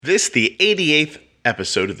The 88th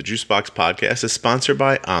episode of the Juicebox Podcast, is sponsored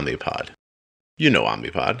by Omnipod. You know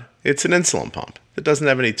Omnipod. It's an insulin pump that doesn't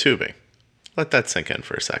have any tubing. Let that sink in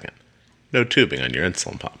for a second. No tubing on your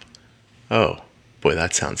insulin pump. Oh, boy,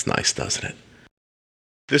 that sounds nice, doesn't it?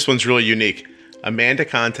 This one's really unique. Amanda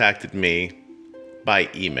contacted me by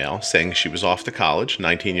email saying she was off to college,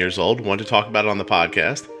 19 years old, wanted to talk about it on the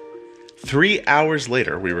podcast. 3 hours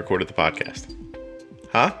later, we recorded the podcast.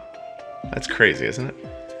 Huh? That's crazy, isn't it?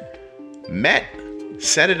 Met,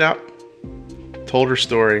 set it up, told her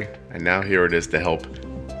story, and now here it is to help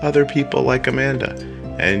other people like Amanda.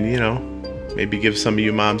 And, maybe give some of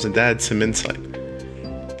you moms and dads some insight.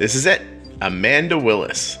 This is it. Amanda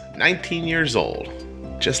Willis, 19 years old,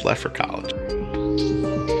 just left for college.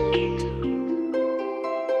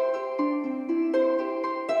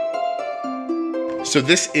 So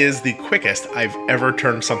this is the quickest I've ever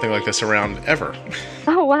turned something like this around ever.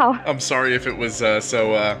 Oh, wow. I'm sorry if it was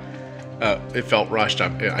it felt rushed.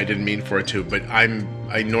 I didn't mean for it to, but I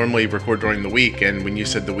normally record during the week, and when you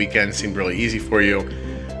said the weekend seemed really easy for you,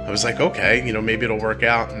 I was like, okay, maybe it'll work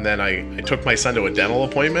out. And then I took my son to a dental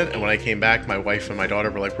appointment, and when I came back, my wife and my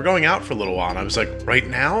daughter were like, we're going out for a little while. And I was like, right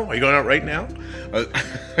now? Are you going out right now?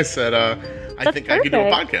 I said, I think I could do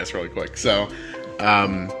a podcast really quick. So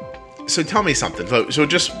tell me something. So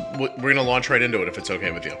just, we're going to launch right into it if it's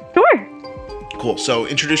okay with you. Sure. Cool. So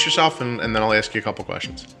introduce yourself, and then I'll ask you a couple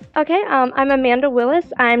questions. Okay. I'm Amanda Willis.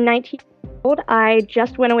 I'm 19 years old. I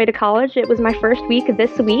just went away to college. It was my first week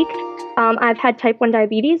this week. I've had type 1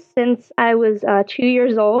 diabetes since I was 2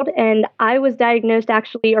 years old, and I was diagnosed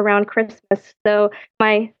actually around Christmas. So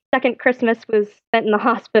my second Christmas was spent in the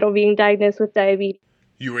hospital being diagnosed with diabetes.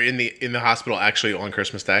 You were in the hospital actually on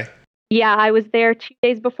Christmas Day? Yeah, I was there 2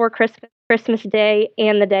 days before Christmas Day,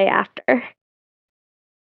 and the day after.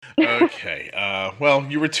 Okay. Well,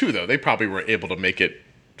 you were two, though. They probably were able to make it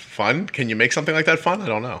fun. Can you make something like that fun? I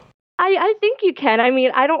don't know. I think you can. I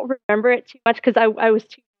mean, I don't remember it too much because I was 2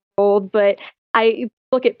 years old, but I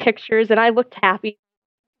look at pictures and I looked happy.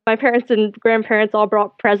 My parents and grandparents all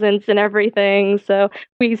brought presents and everything, so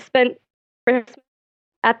we spent Christmas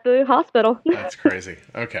at the hospital. That's crazy.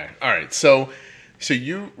 Okay. All right. So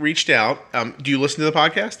you reached out. Do you listen to the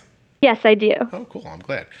podcast? Yes, I do. Oh, cool. I'm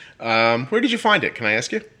glad. Where did you find it? Can I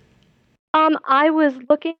ask you? I was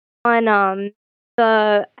looking on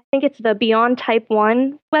I think it's the Beyond Type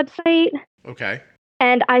 1 website. Okay.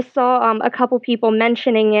 And I saw a couple people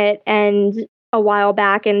mentioning it and a while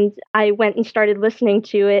back, and I went and started listening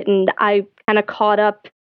to it, and I kind of caught up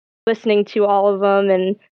listening to all of them,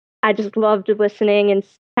 and I just loved listening and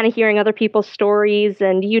kind of hearing other people's stories.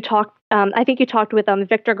 And you talked, I think you talked with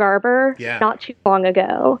Victor Garber not too long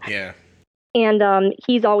ago. Yeah. And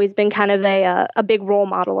he's always been kind of a big role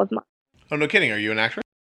model of mine. Oh, no kidding. Are you an actress?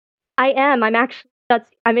 I am.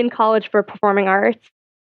 I'm in college for performing arts.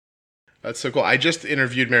 That's so cool. I just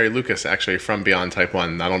interviewed Mary Lucas, actually, from Beyond Type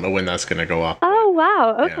 1. I don't know when that's going to go up. Oh,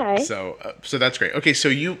 wow. Okay. Yeah, so that's great. Okay, so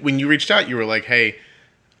when you reached out, you were like, hey,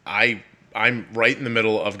 I'm right in the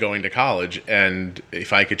middle of going to college, and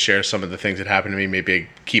if I could share some of the things that happened to me, maybe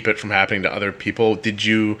keep it from happening to other people.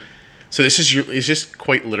 So is this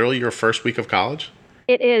quite literally your first week of college?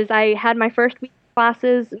 It is. I had my first week of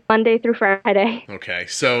classes Monday through Friday. Okay,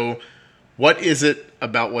 so what is it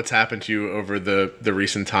about what's happened to you over the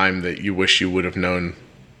recent time that you wish you would have known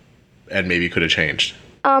and maybe could have changed?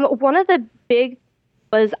 One of the big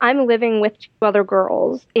was I'm living with 2 other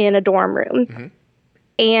girls in a dorm room. Mm-hmm.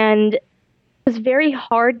 And it was very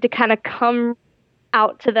hard to kind of come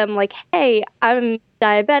out to them like, hey, I'm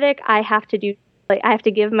diabetic. I have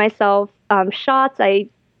to give myself shots.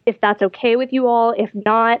 If that's okay with you all. If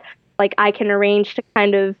not, I can arrange to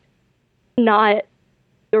kind of not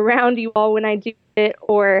be around you all when I do it.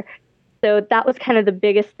 So that was kind of the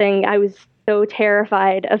biggest thing. I was so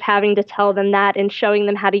terrified of having to tell them that and showing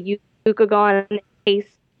them how to use glucagon in case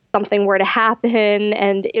something were to happen.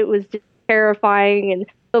 And it was just terrifying. And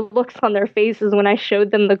the looks on their faces when I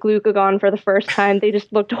showed them the glucagon for the first time, they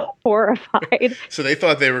just looked horrified. So they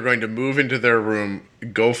thought they were going to move into their room,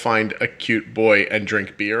 go find a cute boy and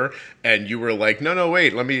drink beer. And you were like, no,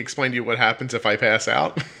 wait, let me explain to you what happens if I pass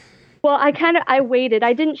out. Well, I waited.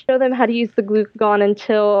 I didn't show them how to use the glucagon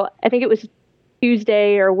until I think it was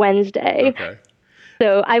Tuesday or Wednesday. Okay.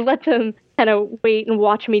 So I let them kind of wait and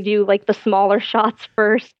watch me do the smaller shots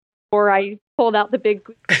first before I pulled out the big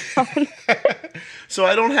glucagon. So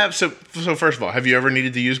I don't have, so first of all, have you ever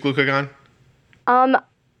needed to use glucagon?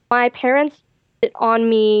 My parents did it on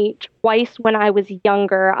me twice when I was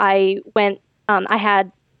younger. I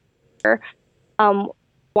had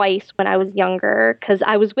twice when I was younger because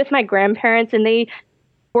I was with my grandparents and they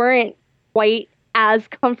weren't quite as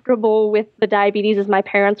comfortable with the diabetes as my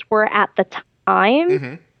parents were at the time.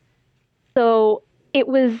 Mm-hmm. So it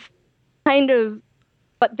was kind of,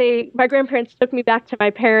 but my grandparents took me back to my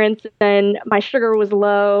parents, and then my sugar was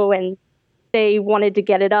low, and they wanted to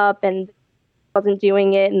get it up, and wasn't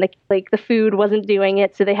doing it, and the food wasn't doing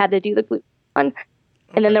it, so they had to do the glucagon. Okay.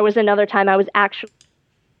 And then there was another time I was actually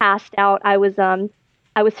passed out. I was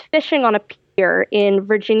fishing on a pier in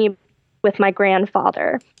Virginia with my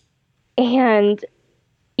grandfather, and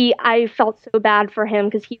I felt so bad for him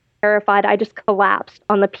because he was terrified. I just collapsed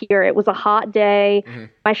on the pier. It was a hot day. Mm-hmm.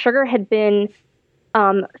 My sugar had been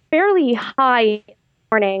fairly high in the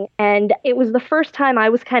morning, and it was the first time I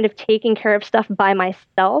was kind of taking care of stuff by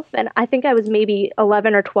myself, and I think I was maybe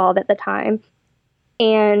 11 or 12 at the time,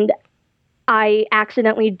 and I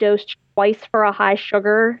accidentally dosed twice for a high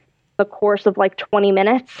sugar in the course of like 20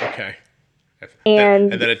 minutes. Okay.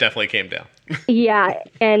 And then it definitely came down. Yeah,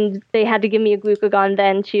 and they had to give me a glucagon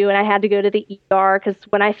then too, and I had to go to the ER because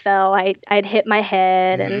when I fell, I'd hit my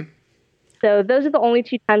head, mm-hmm. and so those are the only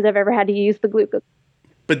 2 times I've ever had to use the glucagon.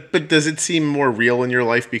 But does it seem more real in your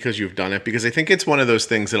life because you've done it? Because I think it's one of those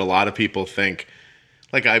things that a lot of people think,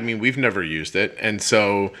 like, I mean, we've never used it, and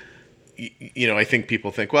so, you know, I think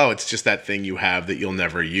people think, well, it's just that thing you have that you'll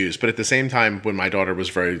never use. But at the same time, when my daughter was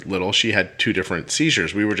very little, she had 2 different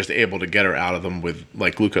seizures. We were just able to get her out of them with,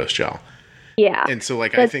 like, glucose gel. Yeah. And so,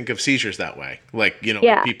 like, I think of seizures that way. Like, you know,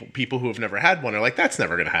 yeah. people who have never had one are like, that's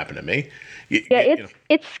never going to happen to me.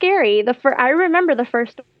 It's scary. I remember the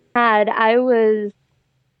first one I had, I was,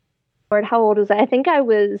 Lord, how old was I? I think I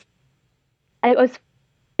was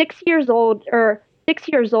 6 years old,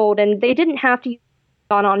 and they didn't have to use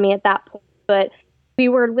it on me at that point, but we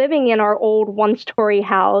were living in our old 1-story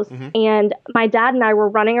house, mm-hmm. and my dad and I were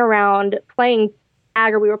running around playing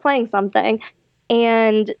tag, or we were playing something,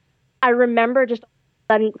 and I remember just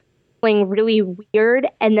suddenly feeling really weird,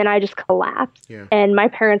 and then I just collapsed. Yeah. And my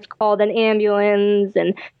parents called an ambulance,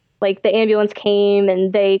 and like the ambulance came,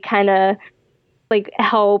 and they kind of like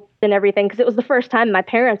helped and everything, because it was the first time my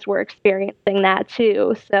parents were experiencing that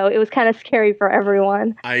too. So it was kind of scary for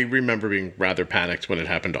everyone. I remember being rather panicked when it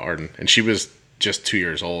happened to Arden, and she was just 2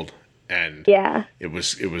 years old. And yeah, it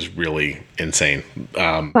was really insane.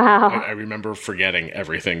 Wow. I remember forgetting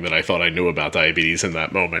everything that I thought I knew about diabetes in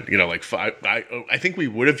that moment. You know, like I think we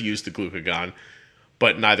would have used the glucagon,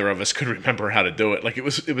 but neither of us could remember how to do it. Like it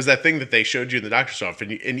was that thing that they showed you in the doctor's office,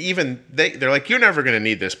 and even they're like, you're never going to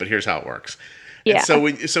need this, but here's how it works. Yeah.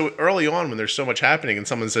 And so early on, when there's so much happening, and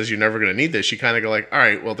someone says you're never going to need this, you kind of go like, all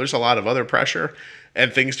right, well, there's a lot of other pressure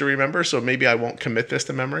and things to remember, so maybe I won't commit this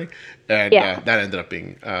to memory. And that ended up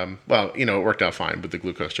being, well, you know, it worked out fine with the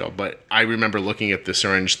glucose gel. But I remember looking at the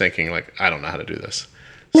syringe thinking, like, I don't know how to do this.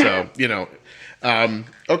 So, you know,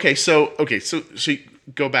 okay, so you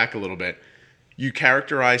go back a little bit. You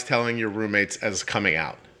characterized telling your roommates as coming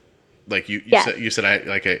out. Like you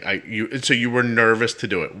said, so you were nervous to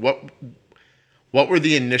do it. What were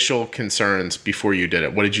the initial concerns before you did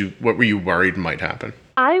it? What were you worried might happen?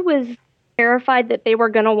 I was terrified that they were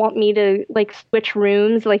going to want me to like switch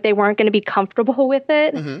rooms, like they weren't going to be comfortable with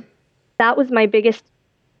it. Mm-hmm. That was my biggest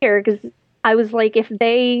fear, because I was like, if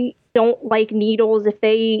they don't like needles, if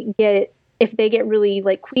they get really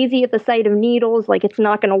like queasy at the sight of needles, like it's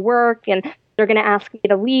not going to work, and they're going to ask me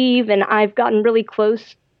to leave. And I've gotten really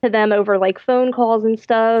close to them over like phone calls and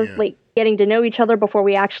stuff, like getting to know each other before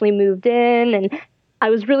we actually moved in. And I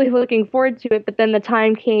was really looking forward to it. But then the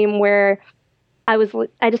time came where I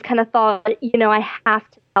just kind of thought, you know, I have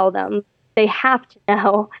to tell them. They have to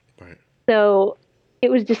know. Right. So it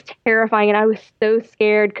was just terrifying. And I was so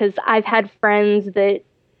scared, because I've had friends that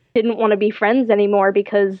didn't want to be friends anymore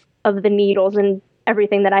because of the needles and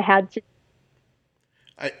everything that I had to.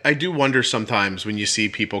 I do wonder sometimes when you see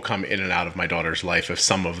people come in and out of my daughter's life, if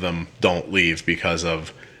some of them don't leave because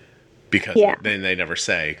then they never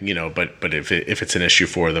say, you know, but if it's an issue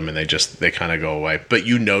for them and they kind of go away. But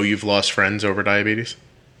you know you've lost friends over diabetes?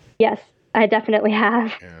 Yes, I definitely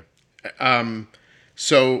have. Yeah.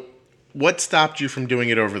 So what stopped you from doing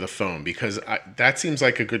it over the phone? Because that seems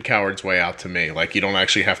like a good coward's way out to me. Like you don't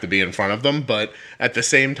actually have to be in front of them, but at the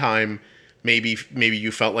same time, maybe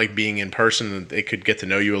you felt like being in person and they could get to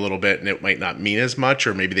know you a little bit, and it might not mean as much,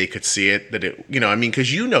 or maybe they could see it that it, you know, I mean,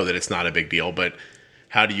 because you know that it's not a big deal, but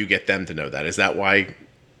how do you get them to know that? Is that why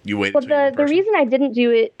you waited? Well, the reason I didn't do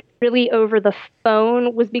it really over the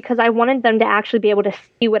phone was because I wanted them to actually be able to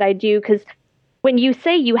see what I do. Because when you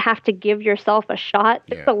say you have to give yourself a shot,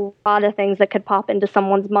 there's a lot of things that could pop into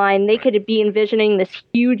someone's mind. They could be envisioning this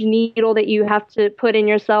huge needle that you have to put in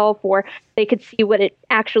yourself, or they could see what it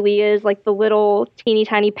actually is, like the little teeny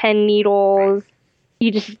tiny pen needles.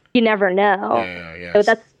 you never know. Yeah. So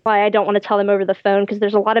that's why I don't want to tell them over the phone, because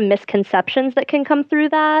there's a lot of misconceptions that can come through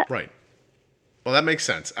that. Right. Well, that makes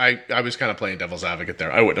sense. I was kind of playing devil's advocate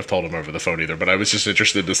there. I wouldn't have told him over the phone either, but I was just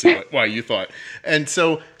interested to see why you thought. And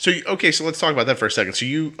so let's talk about that for a second. So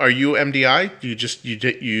are you MDI? Do you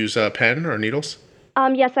use a pen or needles?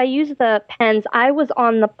 Yes, I use the pens. I was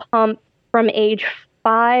on the pump from age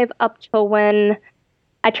 5 up till when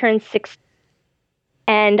I turned 6.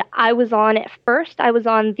 And I was on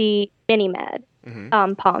the Minimed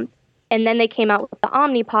pump. And then they came out with the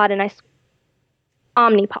Omnipod, and I switched to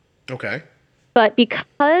Omnipod. Okay. But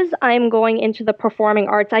because I'm going into the performing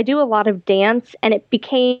arts, I do a lot of dance, and it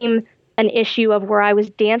became an issue of where I was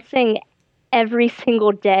dancing every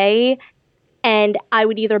single day, and I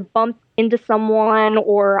would either bump into someone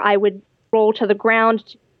or I would roll to the ground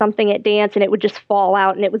to do something at dance, and it would just fall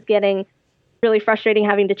out, and it was getting really frustrating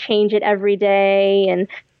having to change it every day. And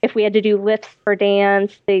if we had to do lifts for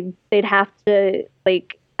dance, they'd have to,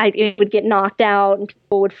 it would get knocked out and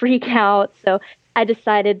people would freak out. So I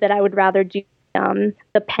decided that I would rather do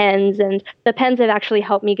the pens, and the pens have actually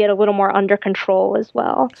helped me get a little more under control as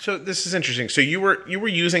well. So this is interesting. So you were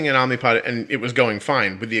using an Omnipod and it was going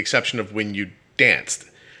fine, with the exception of when you danced,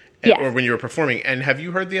 yes, or when you were performing. And have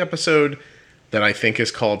you heard the episode that I think is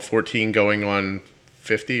called 14 going on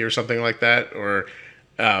 50 or something like that? Or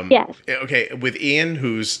yes, okay, with Ian,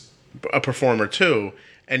 who's a performer too,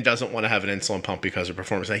 and doesn't want to have an insulin pump because of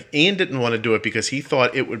performance. Like, Ian didn't want to do it because he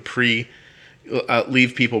thought it would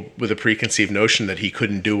leave people with a preconceived notion that he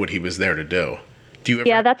couldn't do what he was there to do. Do you ever?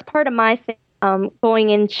 Yeah, that's part of my thing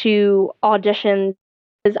going into auditions.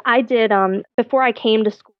 Is I did before I came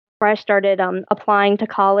to school, before I started applying to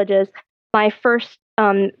colleges, my first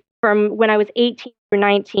from when I was 18 through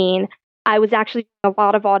 19, I was actually doing a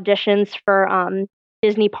lot of auditions for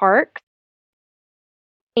Disney parks,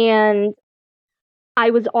 and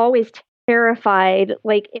I was always terrified,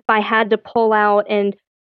 like if I had to pull out and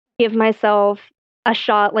give myself a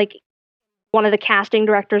shot like one of the casting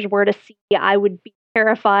directors were to see, I would be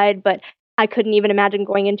terrified. But I couldn't even imagine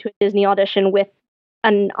going into a Disney audition with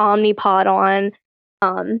an Omnipod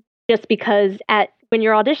on, just because when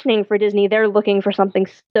you're auditioning for Disney, they're looking for something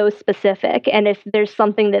so specific, and if there's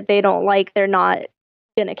something that they don't like, they're not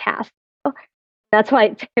gonna cast. That's why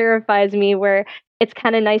it terrifies me, where it's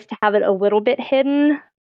kind of nice to have it a little bit hidden.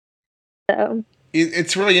 So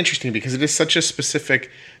it's really interesting because it is such a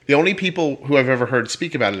specific. The only people who I've ever heard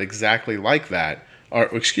speak about it exactly like that are,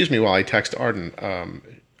 excuse me, while I text Arden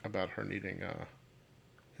about her needing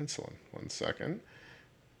insulin. 1 second.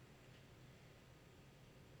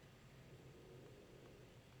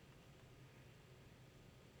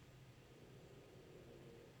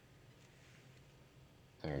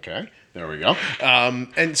 Okay, there we go.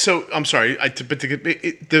 And so, I'm sorry,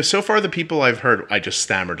 so far the people I've heard, I just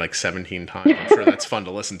stammered like 17 times. I'm sure that's fun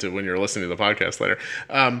to listen to when you're listening to the podcast later.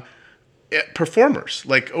 Performers,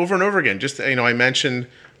 like over and over again. Just, I mentioned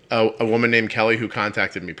a woman named Kelly who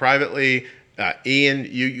contacted me privately. Ian,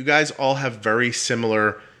 you guys all have very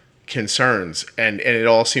similar concerns, and it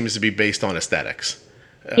all seems to be based on aesthetics.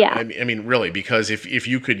 Yeah. I mean, really, because if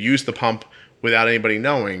you could use the pump without anybody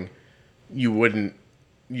knowing, you wouldn't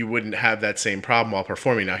have that same problem while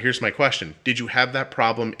performing. Now, here's my question. Did you have that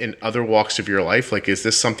problem in other walks of your life? Like, is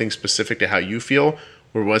this something specific to how you feel,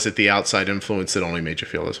 or was it the outside influence that only made you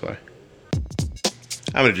feel this way?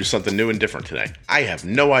 I'm going to do something new and different today. I have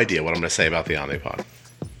no idea what I'm going to say about the Omnipod.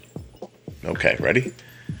 Okay, ready?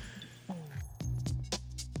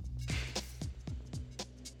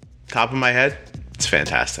 Top of my head, it's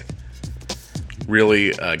fantastic.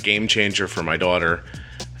 Really a game changer for my daughter.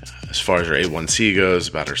 As far as her A1C goes,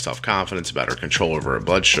 about her self-confidence, about her control over her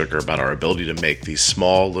blood sugar, about our ability to make these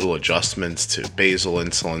small little adjustments to basal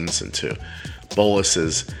insulins and to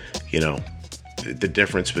boluses, the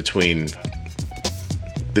difference between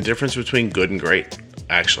good and great,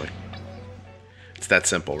 actually. It's that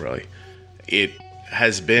simple, really. It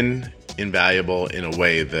has been invaluable in a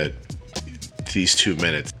way that these 2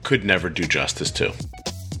 minutes could never do justice to.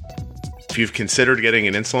 If you've considered getting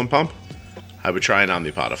an insulin pump, I would try an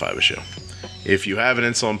Omnipod if I was you. If you have an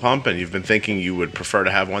insulin pump and you've been thinking you would prefer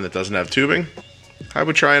to have one that doesn't have tubing, I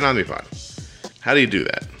would try an Omnipod. How do you do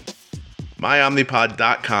that?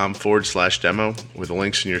 myomnipod.com/demo with the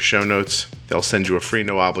links in your show notes. They'll send you a free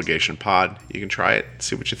no obligation pod. You can try it,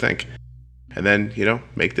 see what you think. And then,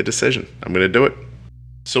 make the decision. I'm going to do it.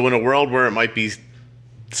 So in a world where it might be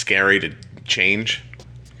scary to change,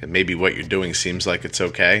 and maybe what you're doing seems like it's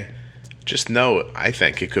okay, just know, I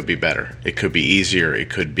think it could be better. It could be easier. It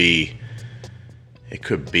could be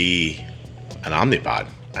an Omnipod.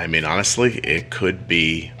 I mean, honestly, it could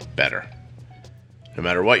be better. No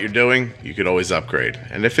matter what you're doing, you could always upgrade.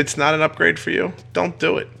 And if it's not an upgrade for you, don't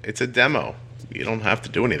do it. It's a demo. You don't have to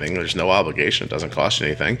do anything. There's no obligation. It doesn't cost you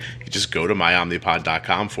anything. You just go to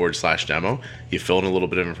myomnipod.com/demo. You fill in a little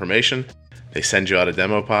bit of information. They send you out a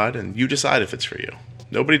demo pod, and you decide if it's for you.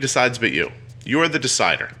 Nobody decides but you. You're the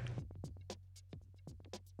decider.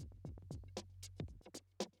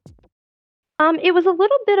 It was a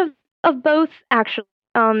little bit of both, actually.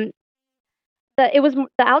 The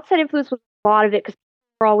outside influence was a lot of it because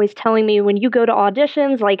people were always telling me when you go to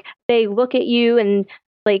auditions, like they look at you and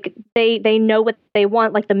like they know what they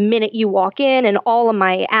want like the minute you walk in, and all of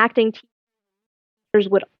my acting teachers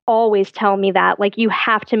would always tell me that like you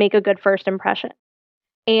have to make a good first impression.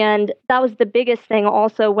 And that was the biggest thing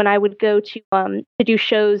also when I would go to do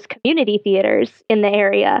shows, community theaters in the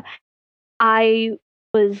area. I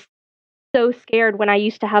was so scared when I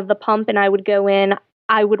used to have the pump and I would go in.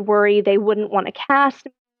 I would worry they wouldn't want to cast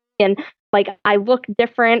me, and like I look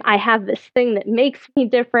different. I have this thing that makes me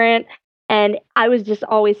different, and I was just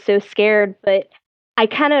always so scared. But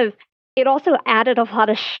it also added a lot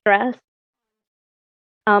of stress,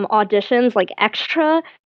 auditions like extra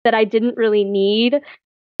that I didn't really need.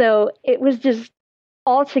 So it was just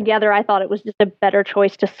altogether, I thought it was just a better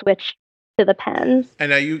choice to switch to the pens. And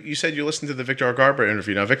now you said you listened to the Victor Garber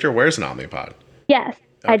interview. Now, Victor wears an Omnipod. Yes,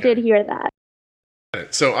 okay. I did hear that.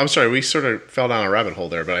 So I'm sorry, we sort of fell down a rabbit hole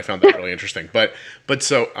there, but I found that really interesting. But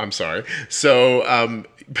so I'm sorry. So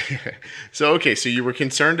so okay, so you were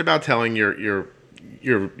concerned about telling your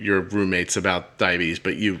roommates about diabetes,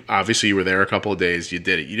 but you were there a couple of days. You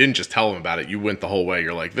did it. You didn't just tell them about it. You went the whole way.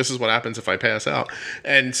 You're like, this is what happens if I pass out.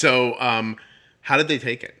 And so, how did they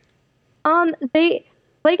take it? They,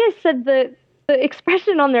 like I said, the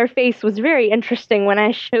expression on their face was very interesting when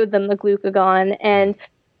I showed them the glucagon, and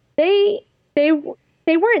they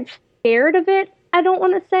weren't scared of it. I don't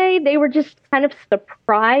want to say. They were just kind of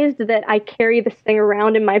surprised that I carry this thing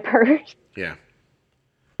around in my purse. Yeah.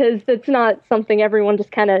 Because it's not something everyone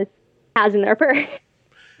just kind of has in their purse.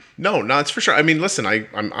 No, it's for sure. I mean, listen,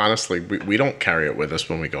 I'm honestly, we don't carry it with us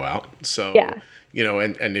when we go out. So, yeah. You know,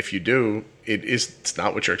 and if you do, it's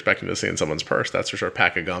not what you're expecting to see in someone's purse. That's for sure. A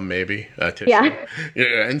pack of gum, maybe, tissue. Yeah.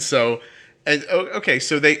 Yeah. And so, okay,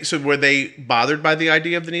 so were they bothered by the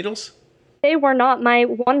idea of the needles? They were not. My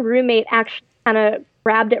one roommate actually kind of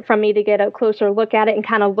grabbed it from me to get a closer look at it and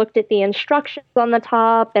kind of looked at the instructions on the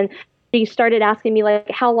top, and she started asking me, like,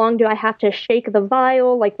 how long do I have to shake the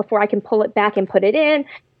vial, like, before I can pull it back and put it in?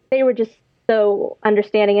 They were just so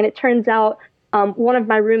understanding. And it turns out one of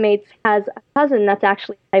my roommates has a cousin that's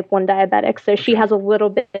actually type 1 diabetic, so she has a little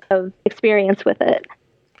bit of experience with it.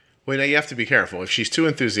 Well, now you have to be careful. If she's too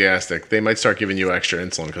enthusiastic, they might start giving you extra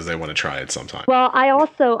insulin because they want to try it sometime. Well, I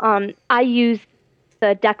also, I use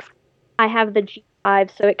the Dex. I have the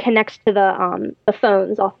G5, so it connects to the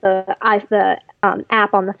phones off the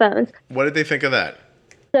app on the phones. What did they think of that?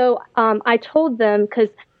 So I told them, because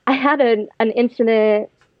I had an incident.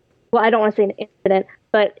 Well, I don't want to say an incident,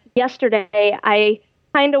 but yesterday I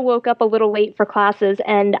kind of woke up a little late for classes,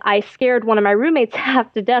 and I scared one of my roommates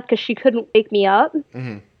half to death because she couldn't wake me up.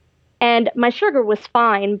 Mm-hmm. And my sugar was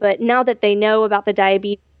fine, but now that they know about the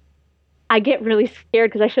diabetes, I get really scared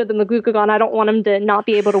because I showed them the glucagon. I don't want them to not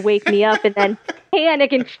be able to wake me up and then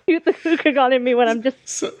panic and shoot the glucagon in me when I'm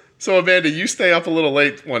just... So Amanda, you stay up a little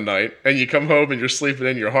late one night, and you come home and you're sleeping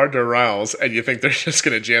in, you're hard to arouse, and you think they're just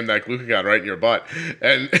going to jam that glucagon right in your butt.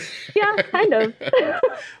 And yeah, kind of.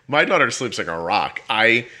 My daughter sleeps like a rock.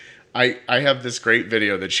 I have this great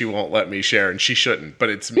video that she won't let me share, and she shouldn't, but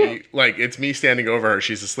it's me, it's me standing over her.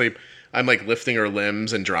 She's asleep. I'm like lifting her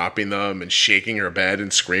limbs and dropping them and shaking her bed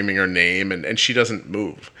and screaming her name, and she doesn't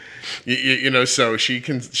move. You know, so she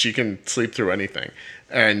can sleep through anything.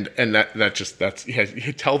 And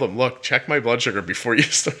you tell them, look, check my blood sugar before you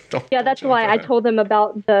start. That's why I told them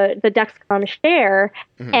about the Dexcom Share,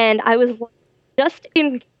 mm-hmm. and I was like, just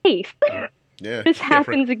in case this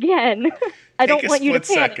happens again, I don't want you to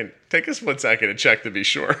panic. Take a split second and check to be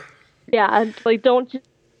sure. Yeah, like don't just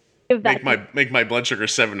give that. Make my blood sugar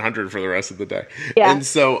 700 for the rest of the day. Yeah. And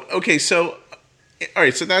so all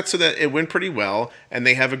right, so that it went pretty well, and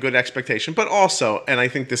they have a good expectation. But also, and I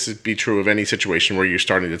think this would be true of any situation where you're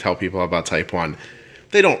starting to tell people about type 1,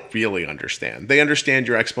 they don't really understand. They understand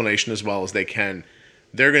your explanation as well as they can.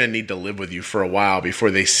 They're going to need to live with you for a while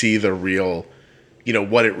before they see the real,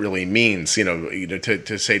 what it really means,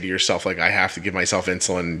 to say to yourself, like, I have to give myself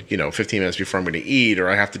insulin, 15 minutes before I'm going to eat, or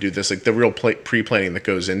I have to do this, like the real pre-planning that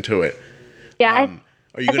goes into it. Yeah.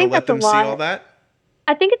 Are you going to let them see all that?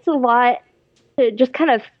 I think it's a lot to just kind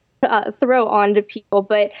of throw on to people,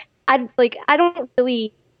 but I don't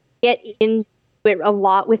really get into it a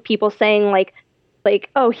lot with people saying, like, like,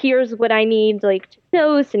 oh, here's what I need like to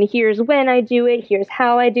dose, and here's when I do it, here's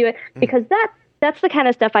how I do it, because that's the kind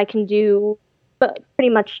of stuff I can do, but pretty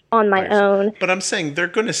much on my own. But I'm saying they're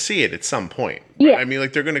going to see it at some point. Right? Yeah. I mean,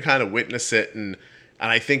 like they're going to kind of witness it, and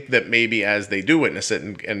I think that maybe as they do witness it,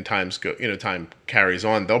 and time carries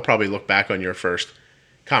on, they'll probably look back on your first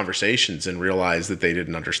conversations and realize that they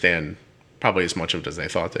didn't understand probably as much of it as they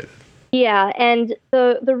thought they did. Yeah, and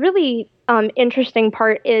the really interesting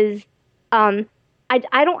part is I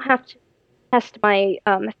don't have to test my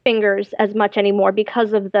fingers as much anymore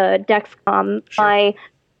because of the Dexcom. Sure. My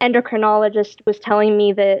endocrinologist was telling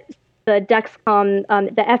me that the Dexcom,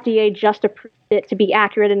 the FDA just approved it to be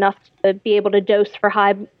accurate enough to be able to dose for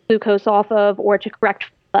high glucose off of or to correct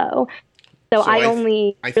flow. So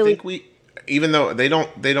I think even though they don't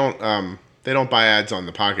buy ads on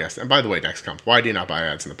the podcast. And by the way, Dexcom, why do you not buy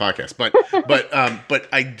ads on the podcast? But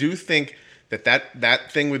I do think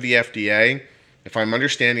that thing with the FDA, if I'm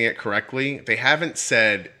understanding it correctly, they haven't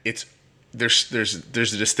said there's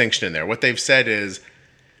a distinction in there. What they've said is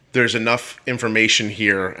there's enough information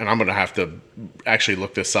here, and I'm going to have to actually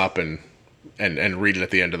look this up and read it at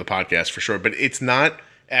the end of the podcast for sure. But it's not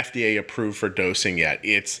FDA approved for dosing yet.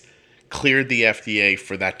 It's cleared the FDA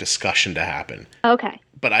for that discussion to happen. Okay.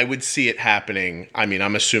 But I would see it happening. I mean,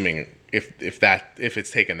 I'm assuming if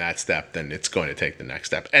it's taken that step, then it's going to take the next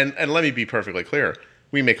step. And let me be perfectly clear.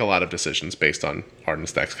 We make a lot of decisions based on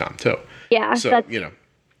Ardent's Dexcom too. Yeah. So,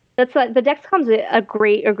 that's the Dexcom's a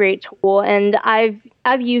great tool, and I've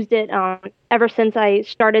used it ever since I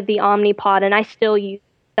started the Omnipod, and I still use it.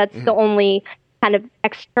 That's the only kind of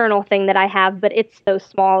external thing that I have, but it's so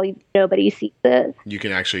small nobody sees it. You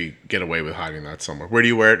can actually get away with hiding that somewhere. Where do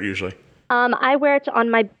you wear it usually? I wear it on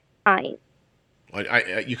my behind.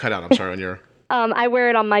 You cut out. I'm sorry. On your. I wear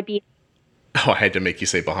it on my behind. Oh, I had to make you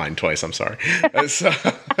say behind twice. I'm sorry.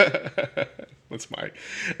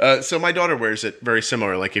 So my daughter wears it very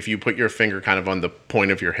similar. Like if you put your finger kind of on the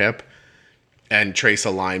point of your hip and trace a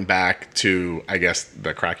line back to, I guess,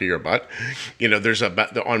 the crack of your butt, there's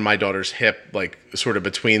on my daughter's hip, like sort of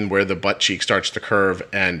between where the butt cheek starts to curve,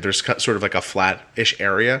 and there's sort of like a flat-ish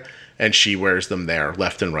area, and she wears them there,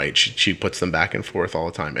 left and right. She puts them back and forth all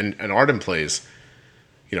the time. And Arden plays,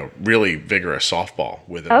 really vigorous softball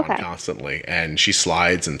with it on constantly. And she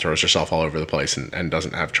slides and throws herself all over the place and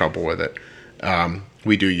doesn't have trouble with it.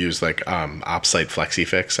 We do use like Opsite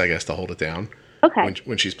FlexiFix, I guess, to hold it down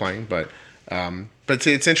when she's playing. But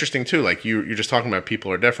it's interesting too. Like you're just talking about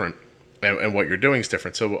people are different and what you're doing is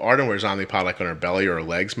different. So Arden wears Omnipod like on her belly or her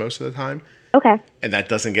legs most of the time. Okay. And that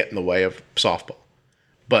doesn't get in the way of softball.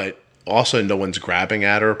 But also no one's grabbing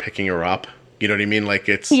at her, picking her up. You know what I mean? Like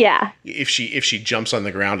it's if she jumps on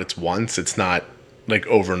the ground, it's once. It's not like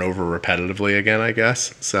over and over repetitively again, I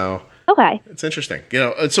guess. So it's interesting.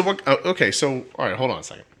 So what? Okay, so all right, hold on a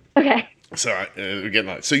second. Okay. So we're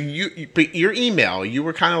getting on. So your email, you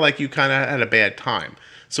were kind of like you kind of had a bad time.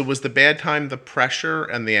 So was the bad time the pressure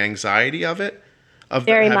and the anxiety of it,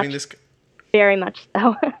 Very much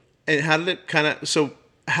so. And how did it kind of? So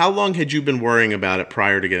how long had you been worrying about it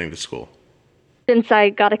prior to getting to school? Since I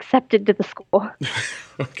got accepted to the school.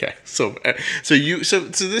 Okay. So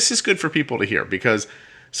this is good for people to hear because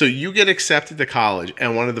so you get accepted to college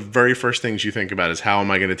and one of the very first things you think about is how am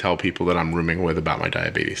I going to tell people that I'm rooming with about my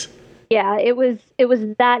diabetes? Yeah, it was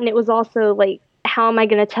that, and it was also like how am I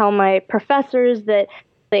going to tell my professors that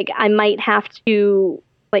like I might have to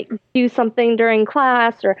like do something during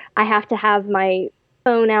class, or I have to have my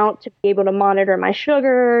phone out to be able to monitor my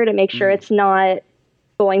sugar to make sure it's not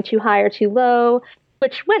going too high or too low,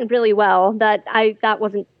 which went really well. That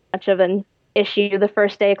wasn't much of an issue the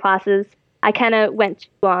first day of classes. I kind of went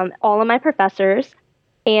to all of my professors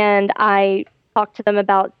and I talked to them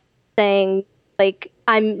about saying like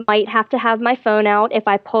I might have to have my phone out. If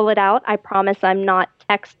I pull it out, I promise I'm not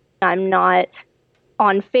texting, I'm not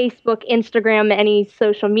on Facebook, Instagram, any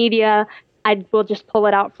social media. I will just pull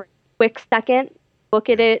it out for a quick second, look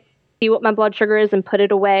at it, see what my blood sugar is and put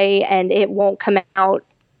it away, and it won't come out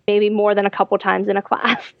maybe more than a couple times in a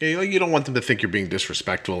class. Yeah, you don't want them to think you're being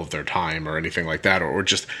disrespectful of their time or anything like that, or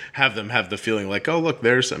just have them have the feeling like, oh, look,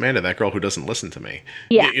 there's Amanda, that girl who doesn't listen to me.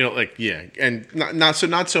 Yeah. And not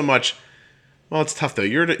so much. Well, it's tough though.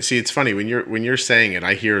 It's funny when you're saying it,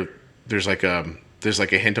 I hear there's like a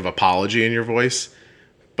hint of apology in your voice,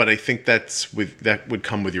 but I think that would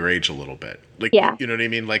come with your age a little bit. Like, yeah. You know what I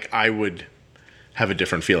mean? Like I would have a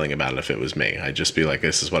different feeling about it if it was me. I'd just be like,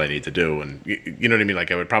 this is what I need to do. And you know what I mean?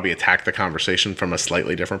 Like I would probably attack the conversation from a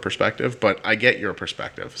slightly different perspective, but I get your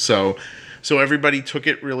perspective. So everybody took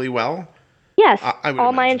it really well. Yes. I would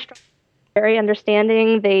all my instructors were very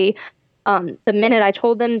understanding. They The minute I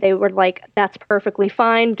told them, they were like, that's perfectly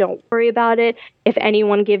fine. Don't worry about it. If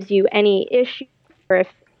anyone gives you any issue, or if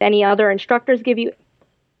any other instructors give you,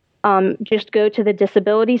 just go to the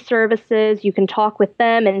disability services. You can talk with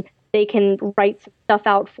them and they can write some stuff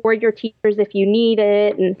out for your teachers if you need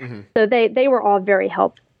it. And so they were all very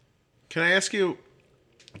helpful. Can I ask you,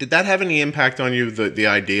 did that have any impact on you, the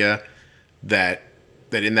idea that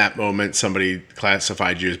in that moment somebody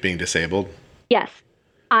classified you as being disabled? Yes.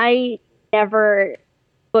 I never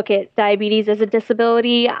look at diabetes as a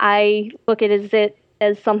disability. I look at it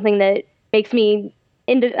as something that makes me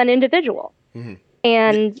an individual.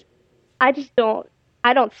 And I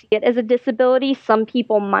don't see it as a disability. Some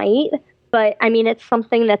people might, but I mean, it's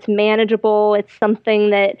something that's manageable. It's something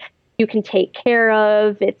that you can take care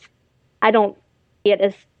of. I don't see it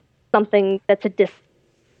as something that's a disability.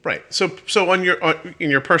 Right. So in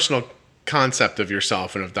your personal concept of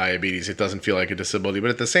yourself and of diabetes, it doesn't feel like a disability.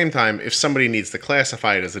 But at the same time, if somebody needs to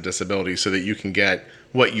classify it as a disability so that you can get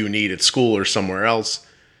what you need at school or somewhere else,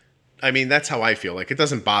 I mean, that's how I feel. Like, it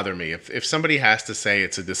doesn't bother me. If somebody has to say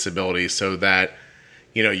it's a disability so that,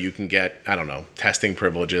 you know, you can get, I don't know, testing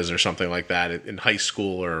privileges or something like that in high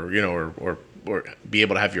school, or, you know, or be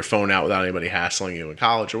able to have your phone out without anybody hassling you in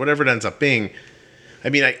college or whatever it ends up being. I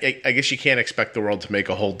mean, I guess you can't expect the world to make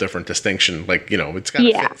a whole different distinction. Like, you know, it's got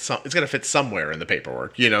to fit somewhere in the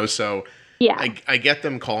paperwork, you know? So I get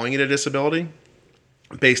them calling it a disability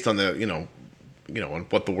based on the, you know, on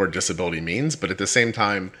what the word disability means. But at the same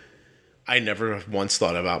time, I never once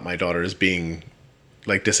thought about my daughter as being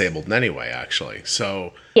like disabled in any way, actually.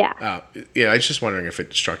 So I was just wondering if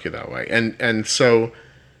it struck you that way. And so,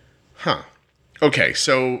 okay.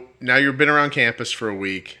 So now you've been around campus for a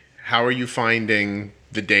week. How are you finding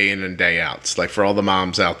the day in and day outs? Like, for all the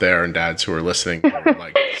moms out there and dads who are listening, who are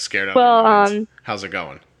like scared out of their minds, how's it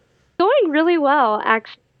going? Going really well,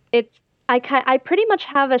 actually. I pretty much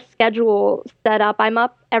have a schedule set up. I'm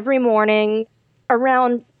up every morning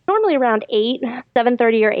normally around 8,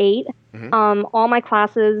 7:30 or 8. All my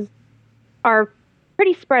classes are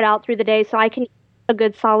pretty spread out through the day, so I can eat a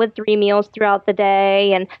good solid 3 meals throughout the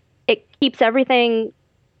day, and it keeps everything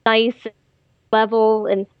nice and level.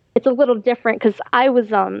 And it's a little different because I was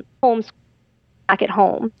homeschooled back at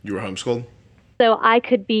home. You were homeschooled? So I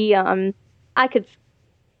could be, I could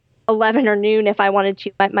 11 or noon if I wanted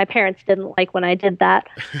to. My parents didn't like when I did that,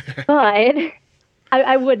 but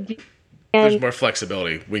I would do. And there's more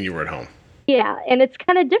flexibility when you were at home. Yeah, and it's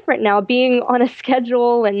kind of different now, being on a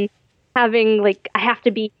schedule and having, like, I have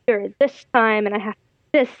to be here at this time and I have to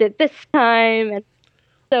do this at this time. And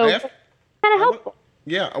so it's kind of helpful.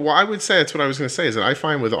 Yeah, well, I would say that's what I was going to say, is that I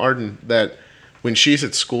find with Arden that when she's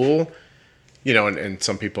at school, you know, and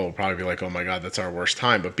some people will probably be like, oh my God, that's our worst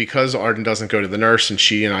time. But because Arden doesn't go to the nurse and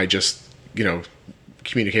she and I just, you know,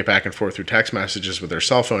 communicate back and forth through text messages with her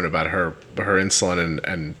cell phone about her insulin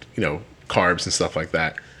and you know, carbs and stuff like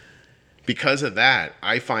that. Because of that,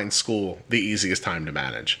 I find school the easiest time to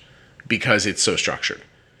manage because it's so structured.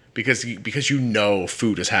 Because you know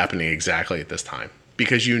food is happening exactly at this time.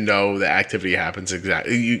 Because you know the activity happens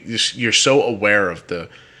exactly. You're so aware of the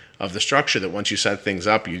structure that once you set things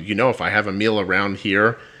up, you know, if I have a meal around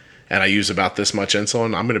here and I use about this much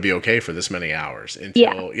insulin, I'm going to be okay for this many hours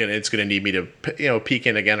until you know, it's going to need me to, you know, peak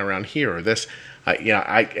in again around here or this.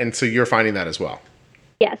 And so you're finding that as well.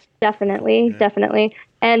 Yes, definitely.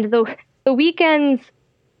 And the weekends,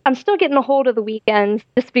 I'm still getting a hold of the weekends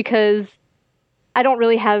just because I don't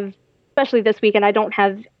really have, especially this weekend, I don't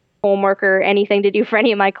have homework or anything to do for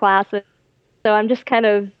any of my classes. So I'm just kind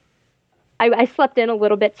of, I slept in a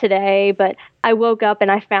little bit today, but I woke up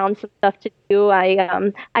and I found some stuff to do.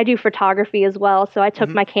 I do photography as well, so I took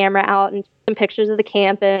my camera out and took some pictures of the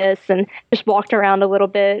campus and just walked around a little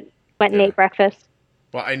bit, went and ate breakfast.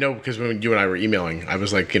 Well, I know because when you and I were emailing, I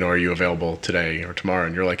was like, you know, are you available today or tomorrow?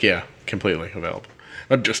 And you're like, yeah, completely available.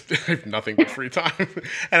 I have nothing but free time.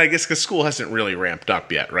 And I guess because school hasn't really ramped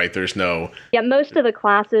up yet, right? There's no... Yeah, most of the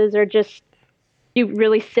classes are just, you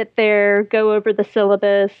really sit there, go over the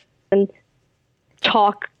syllabus, and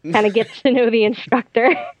talk, kind of get to know the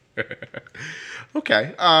instructor.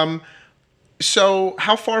 Okay. So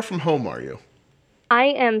how far from home are you? I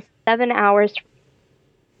am 7 hours.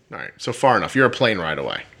 All right. So far enough. You're a plane ride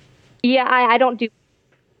away. Yeah, I don't do...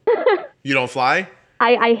 You don't fly?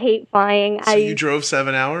 I hate flying. So you drove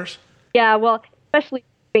 7 hours? Yeah, well, especially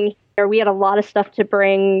being here, we had a lot of stuff to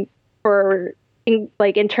bring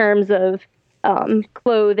in terms of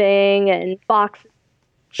clothing and boxes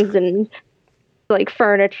and like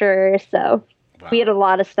furniture. So we had a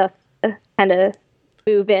lot of stuff to kind of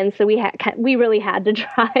move in. So we really had to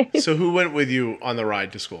drive. So who went with you on the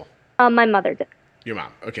ride to school? My mother did. Your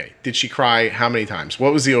mom. Okay. Did she cry how many times?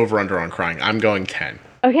 What was the over-under on crying? I'm going 10.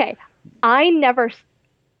 Okay.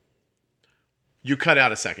 You cut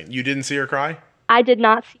out a second. You didn't see her cry? I did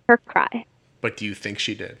not see her cry. But do you think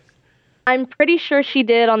she did? I'm pretty sure she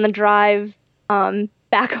did on the drive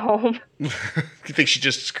back home. You think she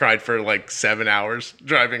just cried for like 7 hours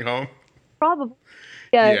driving home? Probably.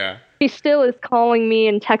 Yeah. She still is calling me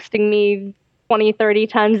and texting me 20, 30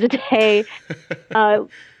 times a day,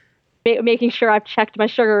 making sure I've checked my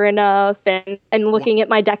sugar enough and looking at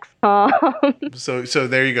my Dexcom. So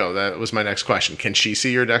there you go. That was my next question. Can she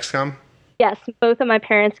see your Dexcom? Yes, both of my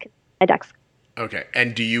parents can see my Dexcom. Okay.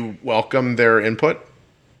 And do you welcome their input?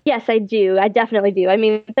 Yes, I do. I definitely do. I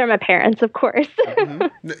mean, they're my parents, of course.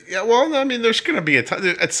 Mm-hmm. Yeah, well, I mean, there's going to be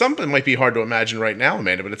at some point, it might be hard to imagine right now,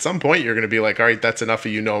 Amanda, but at some point you're going to be like, all right, that's enough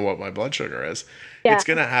of you knowing what my blood sugar is. Yeah. It's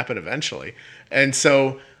going to happen eventually. And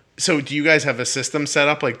so do you guys have a system set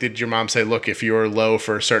up? Like, did your mom say, look, if you're low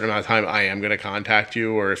for a certain amount of time, I am going to contact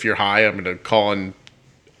you, or if you're high, I'm going to call and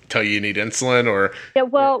tell you need insulin, or? Yeah,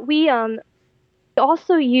 well, we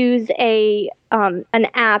also use an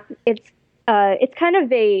app. It's kind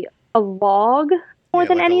of a log more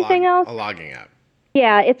than anything else. A logging app.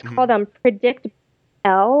 Yeah, it's called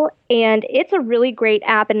PredictL, and it's a really great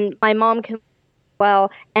app. And my mom can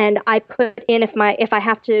well. And I put in if I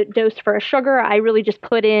have to dose for a sugar, I really just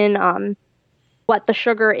put in what the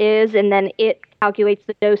sugar is, and then it calculates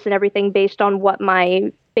the dose and everything based on what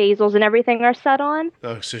my basals and everything are set on.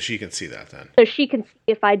 Oh, so she can see that then. So she can see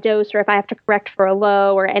if I dose or if I have to correct for a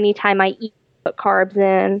low, or anytime I eat, put carbs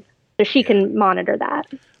in. So she can monitor that.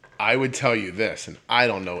 I would tell you this, and I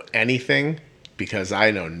don't know anything because I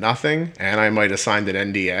know nothing, and I might have signed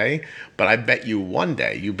an NDA, but I bet you one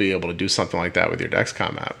day you'll be able to do something like that with your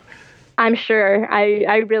Dexcom app. I'm sure.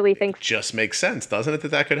 I really think so. It just makes sense, doesn't it,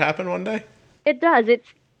 that could happen one day? It does. It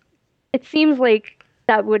seems like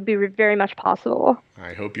that would be very much possible.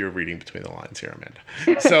 I hope you're reading between the lines here,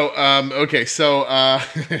 Amanda. So, okay, so all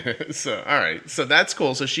right, so that's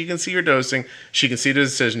cool. So she can see your dosing, she can see the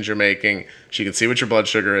decisions you're making, she can see what your blood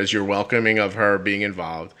sugar is. You're welcoming of her being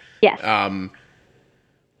involved. Yes.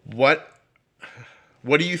 What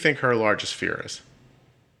do you think her largest fear is?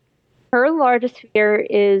 Her largest fear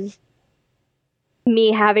is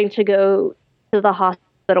me having to go to the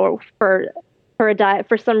hospital for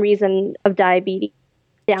some reason of diabetes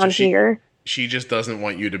down here. She just doesn't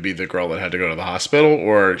want you to be the girl that had to go to the hospital,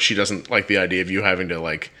 or she doesn't like the idea of you having to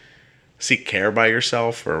like seek care by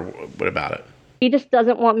yourself, or what about it? She just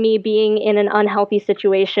doesn't want me being in an unhealthy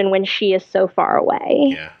situation when she is so far away.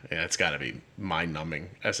 Yeah, it's got to be mind-numbing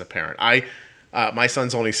as a parent. My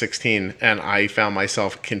son's only 16, and I found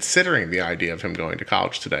myself considering the idea of him going to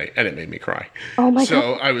college today, and it made me cry. Oh my God.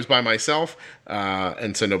 So I was by myself,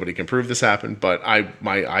 and so nobody can prove this happened, but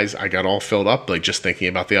my eyes got all filled up, like just thinking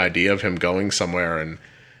about the idea of him going somewhere. And,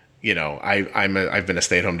 you know, I've been a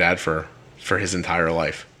stay-at-home dad for his entire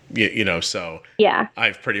life, so yeah,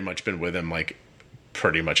 I've pretty much been with him like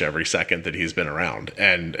pretty much every second that he's been around.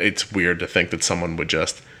 And it's weird to think that someone would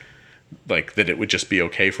just like that it would just be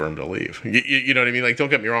okay for him to leave. You know what I mean? Like, don't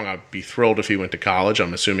get me wrong. I'd be thrilled if he went to college.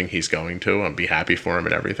 I'm assuming he's going to. I'd be happy for him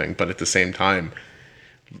and everything. But at the same time,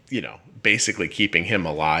 basically keeping him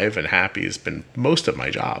alive and happy has been most of my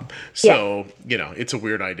job. So, it's a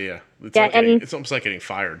weird idea. It's it's almost like getting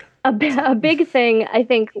fired. A big thing, I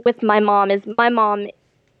think, with my mom is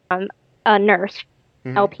a nurse,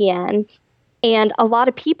 LPN. And a lot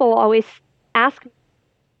of people always ask me,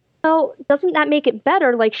 well, doesn't that make it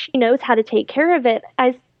better? Like, she knows how to take care of it.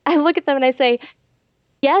 I look at them and I say,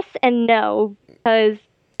 yes and no, because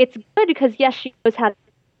it's good because, yes, she knows how to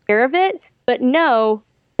take care of it, but no,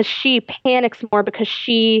 because she panics more because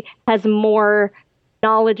she has more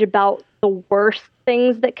knowledge about the worst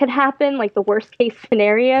things that could happen, like the worst case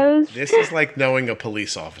scenarios. This is like knowing a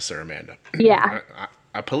police officer, Amanda. Yeah.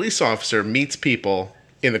 A police officer meets people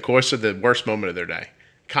in the course of the worst moment of their day,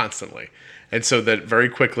 constantly. And so that very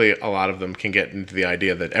quickly, a lot of them can get into the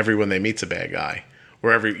idea that everyone they meet's a bad guy.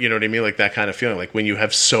 You know what I mean? Like that kind of feeling. Like when you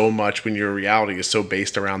have so much, when your reality is so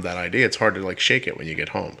based around that idea, it's hard to like shake it when you get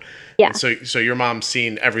home. Yeah. And so your mom's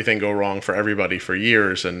seen everything go wrong for everybody for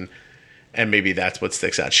years, and maybe that's what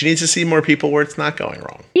sticks out. She needs to see more people where it's not going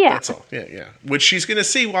wrong. Yeah. That's all. Yeah. Which she's going to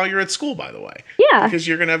see while you're at school, by the way. Yeah. Because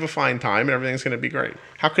you're going to have a fine time and everything's going to be great.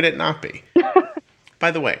 How could it not be?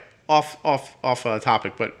 By the way, off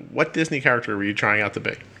topic, but what Disney character were you trying out to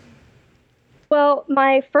be? Well,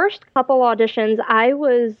 my first couple auditions, I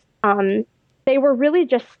was, they were really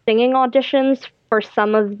just singing auditions for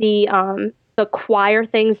some of the choir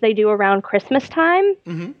things they do around Christmas time.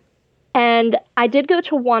 Mm-hmm. And I did go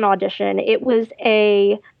to one audition. It was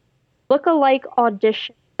look-alike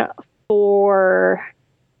audition for,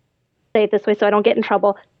 say it this way so I don't get in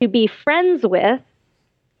trouble, to be friends with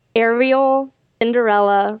Ariel,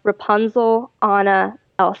 Cinderella, Rapunzel, Anna,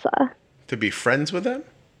 Elsa. To be friends with them?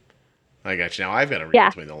 I got you. Now I've got to read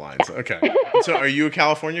between the lines. Yeah. Okay. So are you a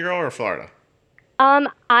California girl or Florida? I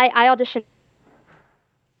auditioned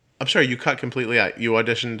I'm sorry, you cut completely out. You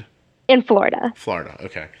auditioned in Florida. Florida.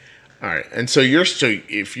 Okay. All right. And so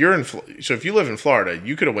if you live in Florida,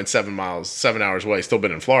 you could have went 7 hours away, still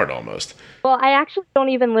been in Florida almost. Well, I actually don't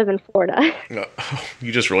even live in Florida.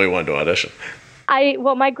 You just really wanted to audition.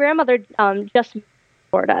 My grandmother just moved to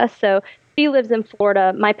Florida, so she lives in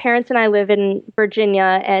Florida. My parents and I live in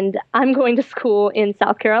Virginia, and I'm going to school in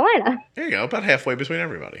South Carolina. There you go, about halfway between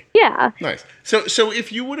everybody. Yeah. Nice. So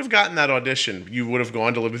if you would have gotten that audition, you would have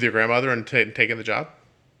gone to live with your grandmother and taken the job?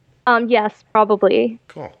 Yes, probably.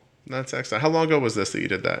 Cool. That's excellent. How long ago was this that you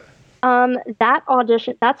did that?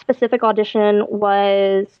 That specific audition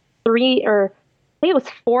was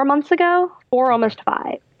 4 months ago, almost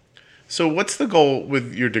 5. So what's the goal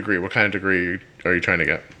with your degree? What kind of degree are you trying to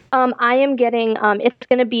get? I am getting, it's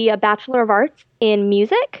going to be a Bachelor of Arts in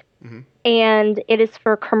Music, and it is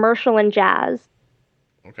for commercial and jazz.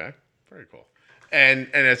 Okay, very cool. And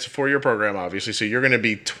it's a 4-year program, obviously, so you're going to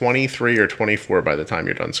be 23 or 24 by the time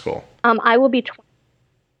you're done school. I will be 20.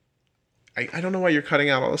 I don't know why you're cutting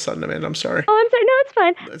out all of a sudden, Amanda. I'm sorry. Oh, I'm sorry. No, it's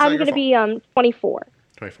fine. I'm going to be 24.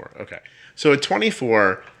 24, okay. So at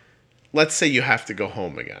 24, let's say you have to go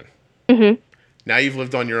home again. Mm-hmm. Now you've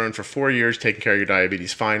lived on your own for 4 years, taking care of your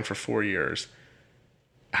diabetes fine for 4 years.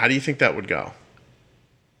 How do you think that would go?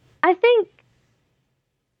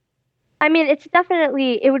 It's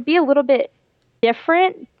definitely, it would be a little bit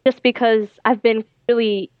different just because I've been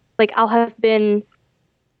really, I'll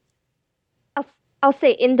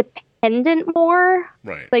say independent more.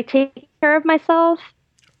 Right. Like taking care of myself.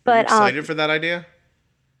 Are you excited for that idea?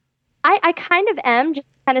 I kind of am, just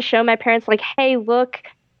kind of show my parents like, hey, look,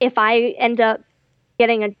 if I end up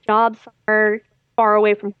getting a job somewhere far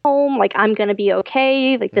away from home, like I'm going to be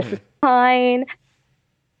okay. Like this is fine.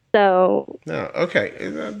 So. No, okay.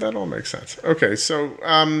 That all makes sense. Okay. So,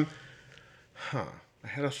 I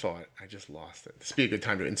had a thought. I just lost it. This would be a good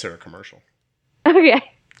time to insert a commercial. Okay.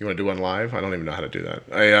 You want to do one live? I don't even know how to do that.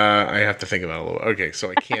 I have to think about it a little. Okay, so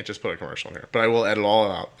I can't just put a commercial in here, but I will edit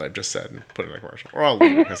all out that I've just said and put it in a commercial, or I'll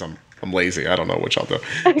leave it because I'm lazy. I don't know which I'll do.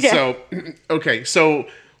 Okay. So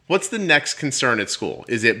what's the next concern at school?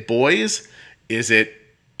 Is it boys? Is it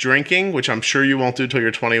drinking, which I'm sure you won't do till you're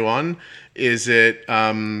 21? Is it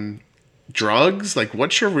drugs? Like,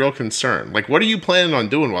 what's your real concern? Like, what are you planning on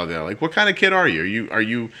doing while there? Like, what kind of kid are you? Are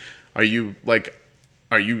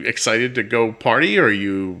you excited to go party, or are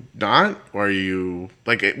you not? Or are you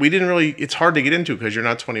like, it's hard to get into because you're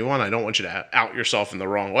not 21. I don't want you to out yourself in the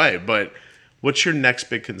wrong way, but what's your next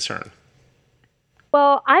big concern?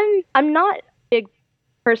 Well, I'm not a big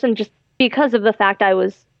person just because of the fact I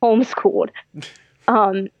was homeschooled.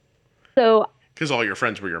 So because all your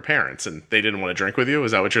friends were your parents and they didn't want to drink with you.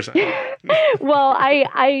 Is that what you're saying? Well,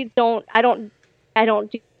 I don't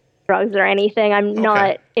do drugs or anything. I'm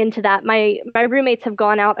not into that. My roommates have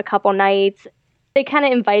gone out a couple nights. They kind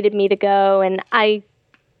of invited me to go, and I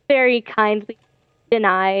very kindly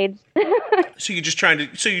denied. So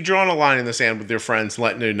you're drawing a line in the sand with your friends,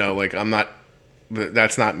 letting you know, like,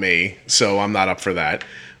 that's not me, so I'm not up for that.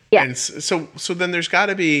 Yeah. And so then there's got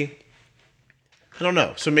to be, I don't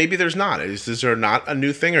know. So maybe there's not. Is there not a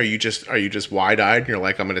new thing? Are you just wide-eyed and you're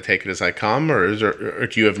like, I'm going to take it as I come? Or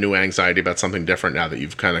do you have new anxiety about something different now that